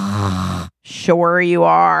 sure you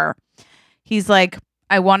are. He's like,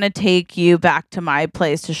 I want to take you back to my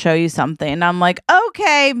place to show you something. And I'm like,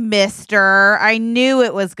 okay, mister. I knew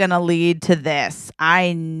it was going to lead to this.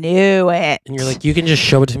 I knew it. And you're like, you can just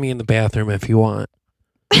show it to me in the bathroom if you want.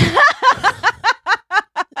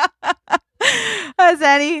 As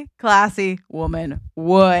any classy woman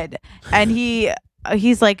would. And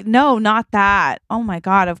he's like, no, not that. Oh my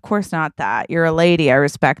God, of course not that. You're a lady. I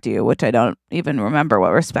respect you, which I don't even remember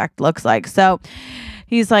what respect looks like. So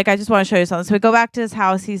he's like, I just want to show you something. So we go back to his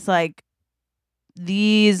house. He's like,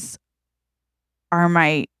 these are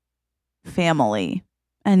my family.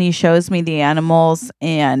 And he shows me the animals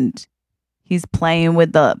and he's playing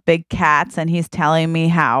with the big cats and he's telling me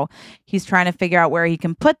how he's trying to figure out where he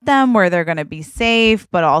can put them, where they're going to be safe,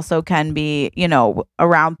 but also can be,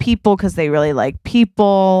 around people because they really like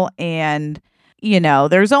people. And,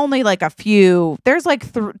 there's only like a few, there's like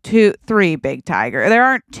three big tiger. There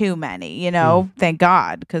aren't too many, thank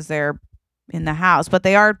God, because they're in the house, but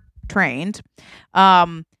they are trained.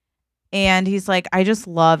 And he's like, I just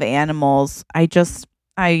love animals. I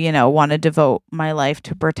want to devote my life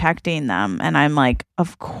to protecting them. And I'm like,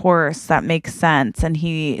 of course, that makes sense. And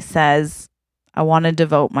he says, I want to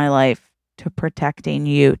devote my life to protecting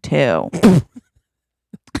you too.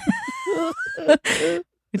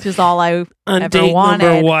 Which is all I on ever date wanted.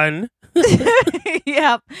 Number one.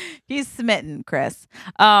 Yep. He's smitten, Chris.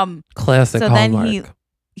 Classic so Hallmark. Then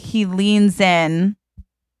he leans in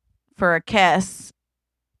for a kiss.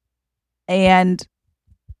 And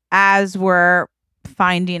as we're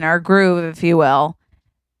finding our groove, if you will,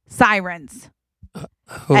 sirens.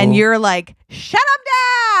 And you're like, shut him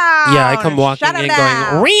down. Yeah, I come walking in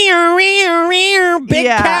going, rear, rear, rear, big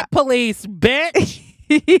cat police, bitch.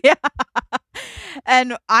 Yeah.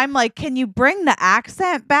 And I'm like, can you bring the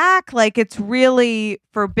accent back? Like, it's really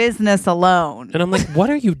for business alone. And I'm like, what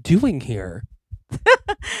are you doing here?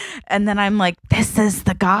 And then I'm like, this is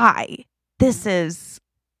the guy. This is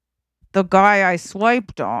the guy I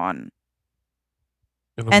swiped on.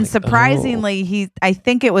 And surprisingly, I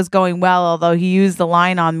think it was going well, although he used the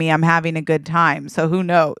line on me, I'm having a good time. So who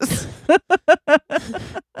knows?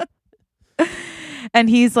 And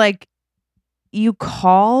he's like, you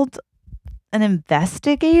called an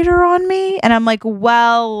investigator on me? And I'm like,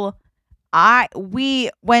 well,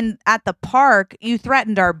 when at the park, you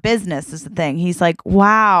threatened our business is the thing. He's like,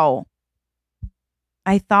 wow,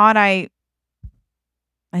 I thought I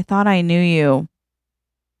knew you.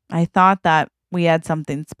 I thought that we had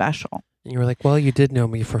something special. And you were like, well, you did know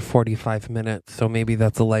me for 45 minutes, so maybe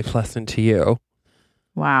that's a life lesson to you.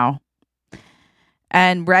 Wow.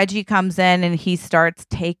 And Reggie comes in and he starts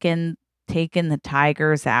taking the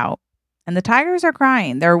tigers out. And the tigers are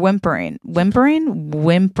crying. They're whimpering.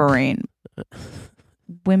 Whimpering.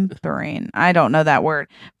 I don't know that word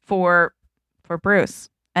for Bruce.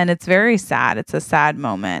 And it's very sad. It's a sad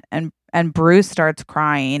moment. And And Bruce starts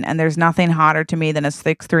crying. And there's nothing hotter to me than a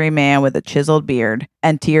 6'3" man with a chiseled beard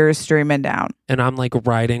and tears streaming down. And I'm like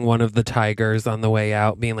riding one of the tigers on the way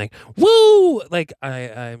out, being like, woo! Like,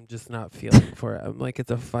 I'm just not feeling for it. I'm like,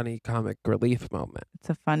 it's a funny comic relief moment. It's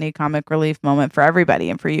a funny comic relief moment for everybody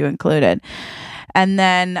and for you included. And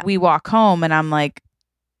then we walk home and I'm like,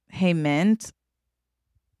 hey, Mint,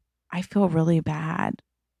 I feel really bad.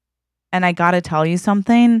 And I got to tell you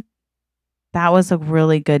something. That was a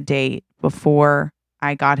really good date before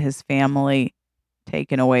I got his family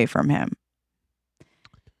taken away from him.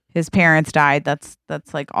 His parents died. That's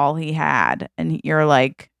like all he had. And you're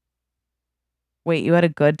like, wait, you had a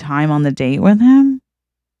good time on the date with him?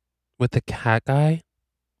 With the cat guy?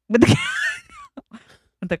 With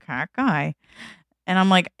the cat guy. And I'm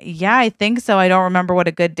like, yeah, I think so. I don't remember what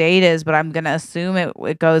a good date is, but I'm going to assume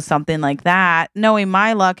it goes something like that. Knowing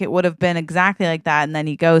my luck, it would have been exactly like that. And then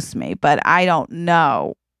he ghosts me, but I don't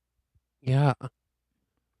know. Yeah.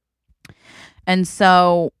 And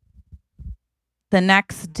so the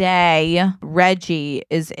next day, Reggie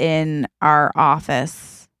is in our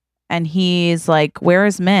office and he's like, where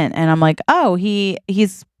is Mint? And I'm like, oh,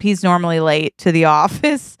 he's normally late to the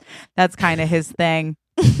office. That's kind of his thing.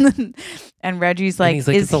 And Reggie's like, and he's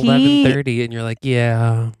like, is it's 11:30, and you're like,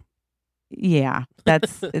 yeah,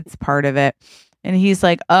 that's it's part of it. And he's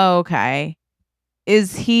like, oh, okay.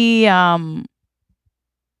 Is he or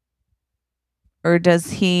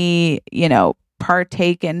does he,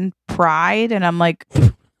 partake in pride? And I'm like,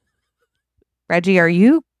 Reggie, are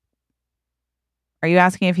you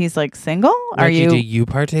asking if he's like single? Reggie, do you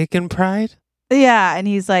partake in pride? Yeah. And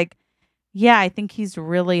he's like, yeah, I think he's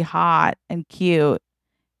really hot and cute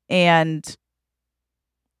and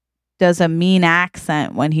does a mean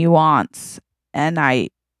accent when he wants. And I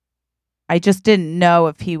just didn't know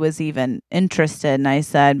if he was even interested. And I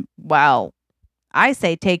said, well, I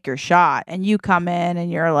say take your shot. And you come in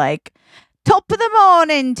and you're like, top of the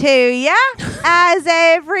morning to ya. How's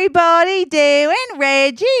everybody doing?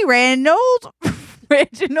 Reggie, Reginald.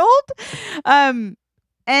 And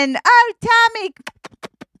oh, Tammy.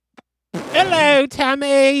 Hello,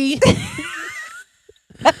 Tammy.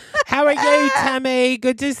 How are you, Tammy?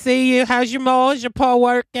 Good to see you. How's your ma? Is your pa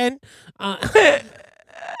working?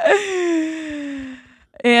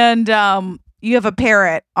 And you have a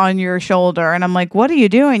parrot on your shoulder. And I'm like, what are you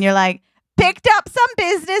doing? You're like, picked up some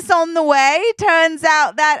business on the way. Turns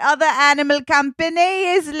out that other animal company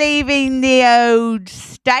is leaving the old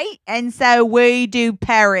state. And so we do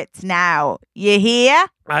parrots now. You hear?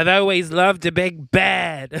 I've always loved a big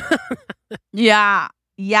bed. Yeah.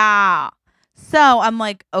 So I'm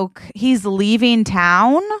like, okay, he's leaving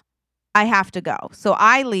town. I have to go. So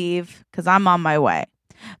I leave because I'm on my way.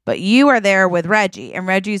 But you are there with Reggie. And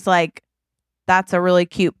Reggie's like, that's a really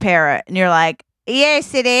cute parrot. And you're like,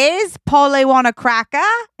 yes, it is. Polly want a cracker?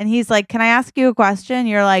 And he's like, can I ask you a question?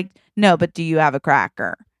 You're like, no, but do you have a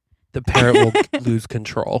cracker? The parrot will lose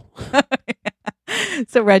control.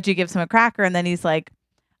 So Reggie gives him a cracker. And then he's like,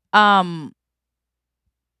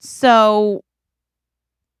 so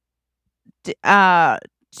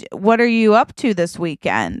what are you up to this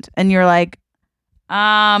weekend? And you're like,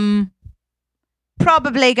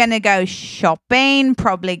 probably gonna go shopping,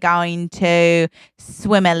 probably going to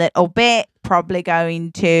swim a little bit, probably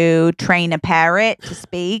going to train a parrot to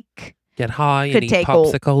speak, Get high Could and eat take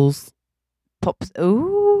popsicles. pops.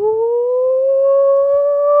 Ooh.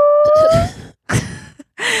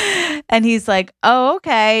 And he's like, oh,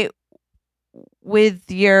 okay,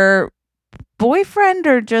 with your boyfriend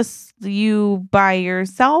or just you by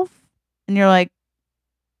yourself? And you're like,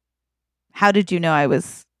 how did you know I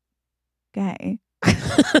was gay?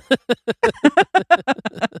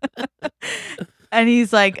 And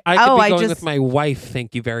he's like, I could be I going just with my wife.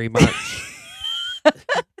 Thank you very much.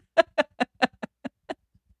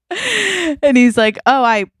 And he's like, oh,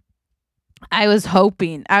 I was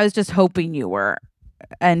just hoping you were.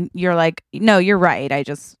 And you're like, no, you're right.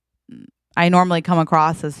 I normally come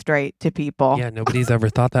across as straight to people. Yeah, nobody's ever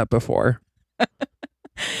thought that before.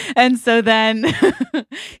 And so then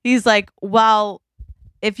he's like, well,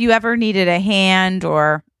 if you ever needed a hand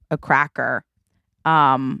or a cracker,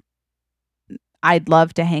 I'd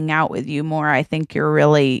love to hang out with you more. I think you're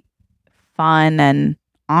really fun and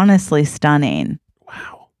honestly stunning.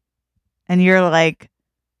 Wow. And you're like,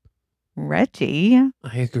 Reggie?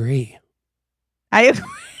 I agree.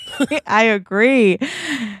 I agree.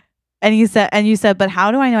 And you said, but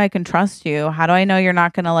how do I know I can trust you? How do I know you're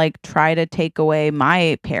not going to like try to take away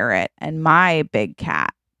my parrot and my big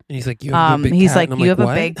cat? And he's like, you have a big he's cat. like, And I'm you have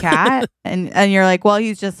 "What?" a big cat? and you're like, well,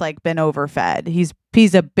 he's just like been overfed. He's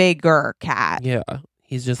a bigger cat. Yeah.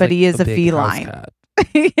 He's just But like he is a big house feline. cat.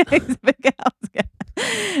 He's a big house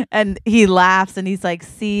guy. And he laughs and he's like,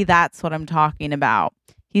 see, that's what I'm talking about.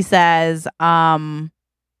 He says,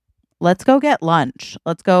 let's go get lunch.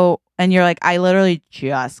 Let's go. And you're like, I literally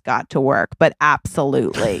just got to work, but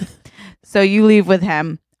absolutely. So you leave with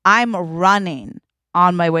him. I'm running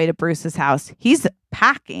on my way to Bruce's house. He's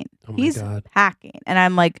packing. Oh my God. Packing. And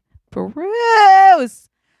I'm like, Bruce.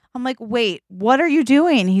 I'm like, wait, what are you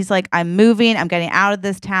doing? He's like, I'm moving. I'm getting out of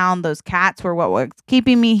this town. Those cats were what was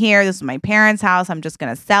keeping me here. This is my parents' house. I'm just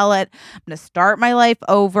going to sell it. I'm going to start my life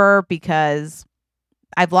over because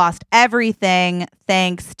I've lost everything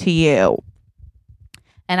thanks to you.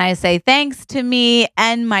 And I say, thanks to me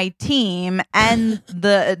and my team and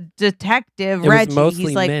the detective, Reggie. It was mostly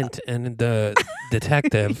He's like, Mint and the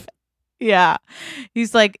detective. yeah.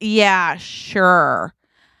 He's like, yeah, sure.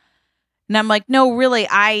 And I'm like, no, really,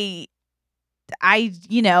 we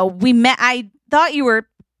met. I thought you were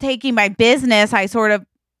taking my business. I sort of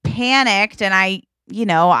panicked and I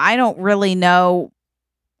don't really know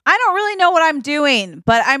what I'm doing,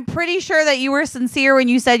 but I'm pretty sure that you were sincere when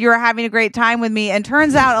you said you were having a great time with me. And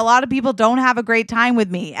turns out a lot of people don't have a great time with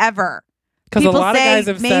me ever. Because a lot of guys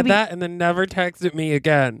have said that and then never texted me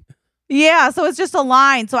again. Yeah, so it's just a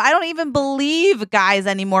line. So I don't even believe guys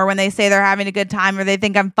anymore when they say they're having a good time or they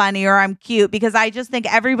think I'm funny or I'm cute, because I just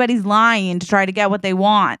think everybody's lying to try to get what they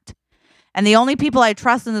want. And the only people I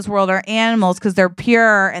trust in this world are animals because they're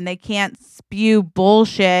pure and they can't spew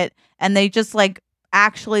bullshit and they just like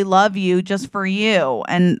actually love you just for you.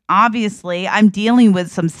 And obviously I'm dealing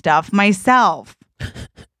with some stuff myself.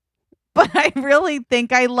 But I really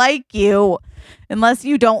think I like you unless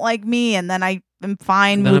you don't like me, and then I'm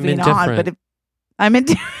fine moving on. But if I'm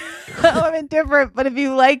indifferent, but if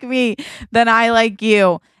you like me, then I like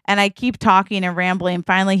you. And I keep talking and rambling. And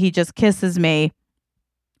finally, he just kisses me.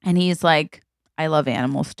 And he's like, I love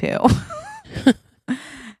animals too.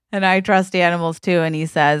 And I trust animals too. And he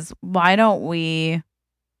says, why don't we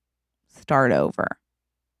start over?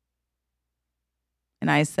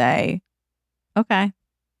 And I say, okay.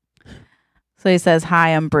 So he says, hi,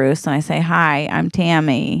 I'm Bruce. And I say, hi, I'm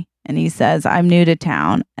Tammy. And he says, I'm new to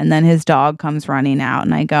town. And then his dog comes running out.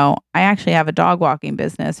 And I go, I actually have a dog walking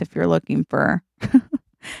business if you're looking for.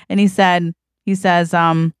 And he says,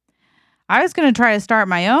 I was going to try to start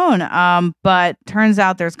my own, but turns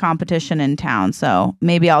out there's competition in town. So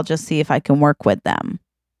maybe I'll just see if I can work with them.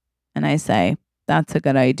 And I say, that's a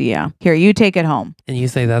good idea. Here, you take it home. And you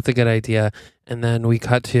say, that's a good idea. And then we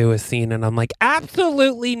cut to a scene and I'm like,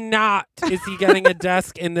 absolutely not. Is he getting a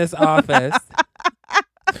desk in this office?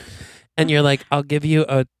 And you're like, I'll give you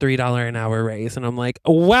a $3 an hour raise. And I'm like,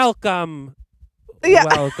 welcome. Yeah.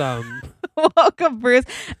 Welcome. Welcome, Bruce.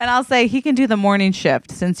 And I'll say he can do the morning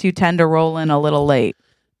shift since you tend to roll in a little late.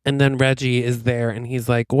 And then Reggie is there and he's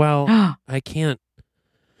like, well, I can't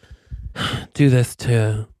do this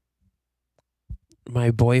to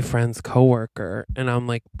my boyfriend's coworker. And I'm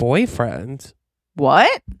like, boyfriend?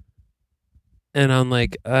 What? And I'm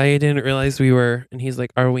like, I didn't realize we were. And he's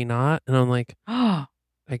like, are we not? And I'm like,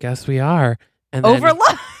 I guess we are. And over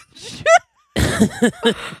lunch.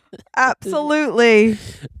 Absolutely.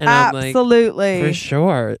 And absolutely. I'm like, for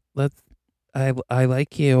sure. I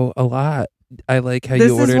like you a lot. I like how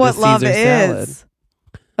you ordered a Caesar salad.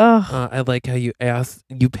 I like how you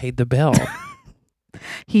paid the bill.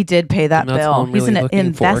 He did pay that bill. He's an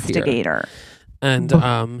investigator.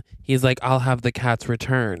 And he's like, I'll have the cats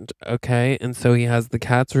returned. Okay. And so he has the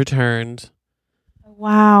cats returned.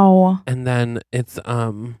 Wow. And then it's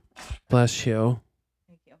bless you.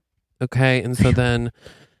 Thank you. Okay. And so then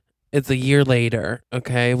it's a year later.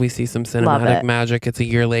 Okay. We see some cinematic magic. It's a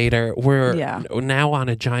year later. We're now on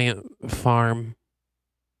a giant farm.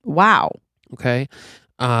 Wow. Okay.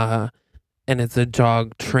 And it's a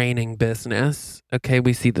dog training business. Okay.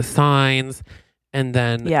 We see the signs. And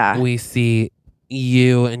then we see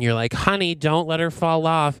you and you're like, honey, don't let her fall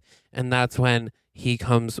off. And that's when he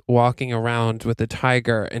comes walking around with a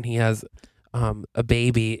tiger and he has a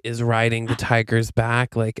baby is riding the tiger's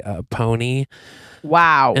back like a pony.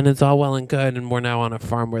 Wow. And it's all well and good. And we're now on a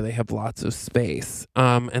farm where they have lots of space.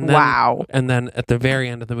 And then, And then at the very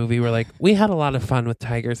end of the movie, we're like, we had a lot of fun with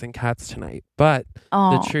tigers and cats tonight. But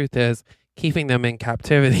the truth is, keeping them in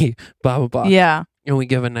captivity, blah, blah, blah. Yeah. And we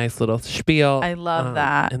give a nice little spiel. I love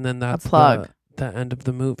that. And then that's a plug. The end of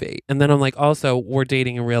the movie. And then I'm like, also, we're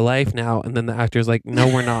dating in real life now. And then the actor's like, no,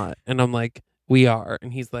 we're not. And I'm like, we are.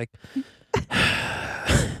 And he's like,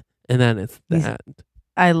 and then it's the end.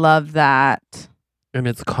 I love that. And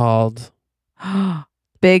it's called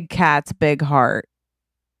Big Cats, Big Heart.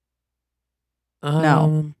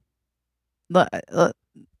 No.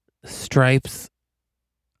 Stripes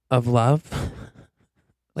of Love.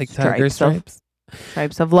 Like tiger stripes.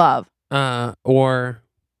 Stripes of love. Or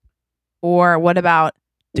what about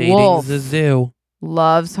dating's wolf? a zoo.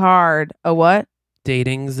 Loves hard. A what?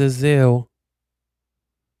 Dating's a zoo.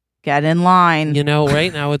 Get in line. You know,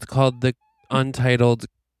 right now it's called the Untitled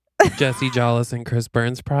Jesse Jollis and Chris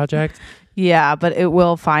Burns Project. Yeah, but it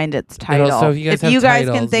will find its title. So if you guys,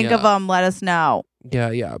 can think of them, let us know.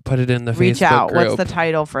 Yeah. Put it in the Reach Facebook out. group. What's the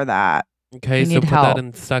title for that? Okay, so put that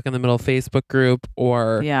in Stuck in the Middle Facebook group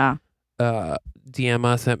or DM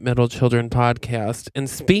us at Middle Children Podcast. And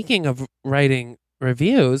speaking of writing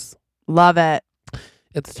reviews, love it.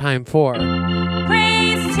 It's time for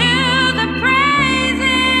Praise to the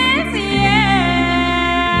praises, yeah.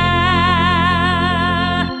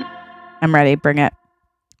 I'm ready. Bring it.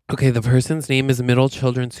 Okay, the person's name is Middle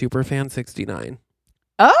Children Superfan 69.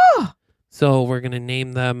 Oh, so we're gonna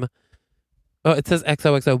name them. Oh, it says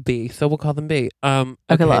XOXOB, so we'll call them B.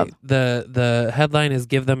 Okay, love. The headline is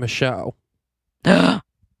 "Give Them a Show." It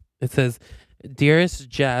says, "Dearest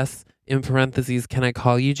Jess," in parentheses, "Can I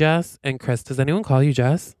call you Jess?" And Chris, does anyone call you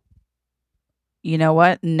Jess? You know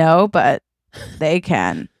what? No, but they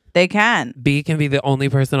can. They can. B can be the only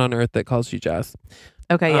person on earth that calls you Jess.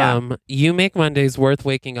 Okay, yeah. You make Mondays worth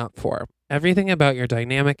waking up for. Everything about your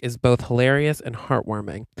dynamic is both hilarious and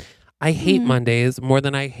heartwarming. I hate Mondays more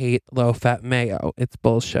than I hate low-fat mayo. It's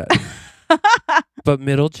bullshit. But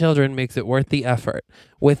Middle Children makes it worth the effort.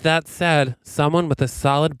 With that said, someone with a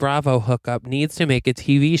solid Bravo hookup needs to make a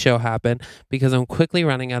TV show happen because I'm quickly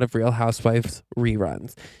running out of Real Housewives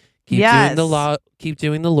reruns. Keep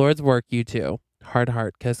doing the Lord's work, you two. Hard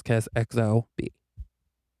heart, kiss, kiss, XO, B.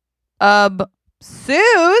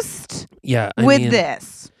 Obsessed with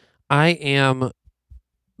this. I am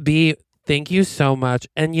B. Thank you so much.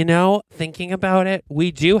 And thinking about it,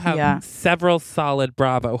 we do have several solid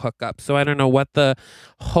Bravo hookups. So I don't know what the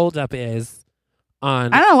holdup is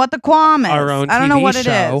on. I don't know what the qualm is. Our own TV I don't know what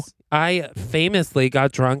show. it is. I famously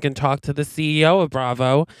got drunk and talked to the CEO of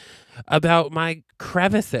Bravo about my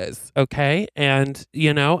crevices. Okay, and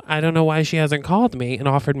I don't know why she hasn't called me and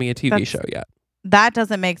offered me a TV show yet. That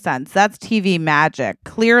doesn't make sense. That's TV magic.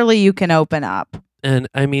 Clearly, you can open up. And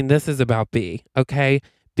I mean, this is about B. Okay.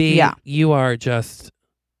 B, you are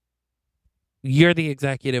you're the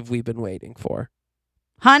executive we've been waiting for.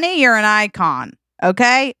 Honey, you're an icon,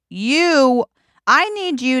 okay? I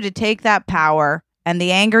need you to take that power and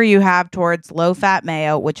the anger you have towards low-fat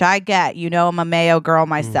mayo, which I get. I'm a mayo girl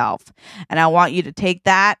myself. And I want you to take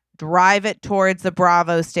that, drive it towards the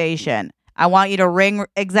Bravo station. I want you to ring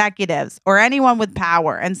executives or anyone with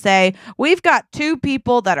power and say, we've got two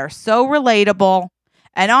people that are so relatable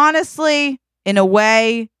and honestly, in a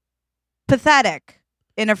way, pathetic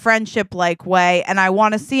in a friendship-like way, and I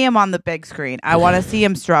want to see him on the big screen. I want to see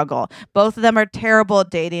him struggle. Both of them are terrible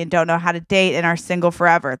at dating and don't know how to date and are single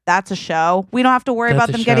forever. That's a show. We don't have to worry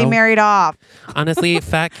about them getting married off. Honestly,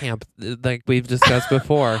 Fat Camp, like we've discussed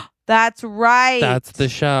before. That's right. That's the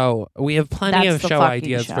show. We have plenty of show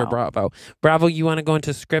ideas for Bravo. Bravo, you want to go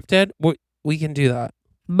into scripted? We can do that.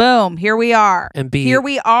 Boom. Here we are. And B, here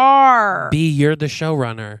we are. B, you're the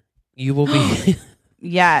showrunner. You will be.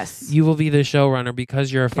 Yes. You will be the showrunner because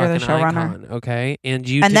you're a fucking icon, okay? And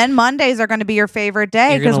then Mondays are going to be your favorite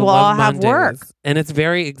day because we'll all have work. And it's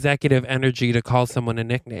very executive energy to call someone a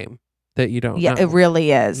nickname that you don't know. Yeah, it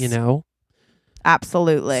really is.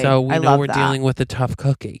 Absolutely. So we know we're dealing with a tough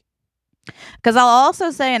cookie. Because I'll also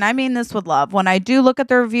say, and I mean this with love, when I do look at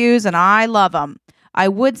the reviews and I love them, I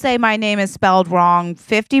would say my name is spelled wrong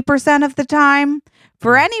 50% of the time.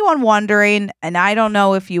 For anyone wondering, and I don't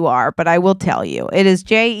know if you are, but I will tell you, it is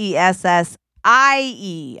Jessie. I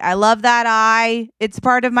love that I. It's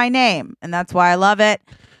part of my name, and that's why I love it.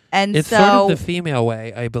 And it's sort of the female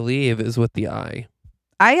way, I believe, is with the I.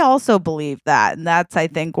 I also believe that, and that's, I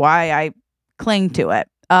think, why I cling to it.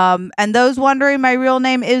 And those wondering, my real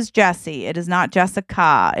name is Jessie. It is not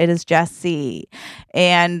Jessica. It is Jessie.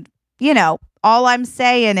 And, all I'm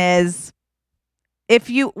saying is,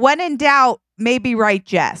 when in doubt, maybe write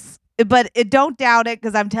Jess. But don't doubt it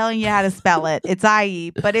because I'm telling you how to spell it. It's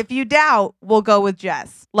IE. But if you doubt, we'll go with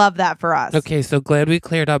Jess. Love that for us. Okay, so glad we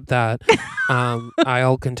cleared up that.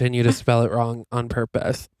 I'll continue to spell it wrong on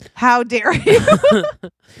purpose. How dare you?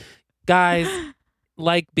 Guys,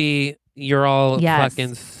 like B, you're all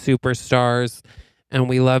fucking superstars. And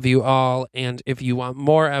we love you all. And if you want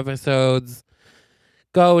more episodes,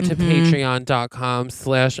 go to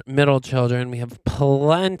patreon.com/middlechildren. We have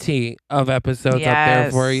plenty of episodes up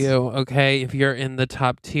there for you. Okay. If you're in the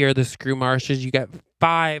top tier, the Screw Marshes, you get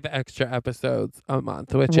 5 extra episodes a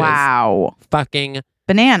month, which is fucking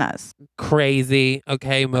bananas. Crazy.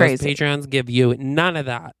 Okay. Most Patreons give you none of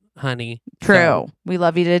that. honey. True. So, We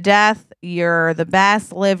love you to death. You're the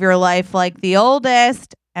best. Live your life like the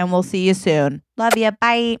oldest. And we'll see you soon. Love you.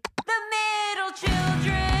 Bye. The middle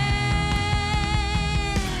children.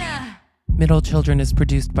 Middle Children is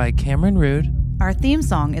produced by Cameron Rood Our theme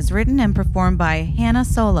song is written and performed by Hannah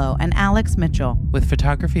Solo and Alex Mitchell, with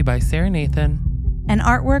photography by Sarah Nathan. and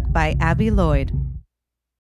artwork by Abby Lloyd.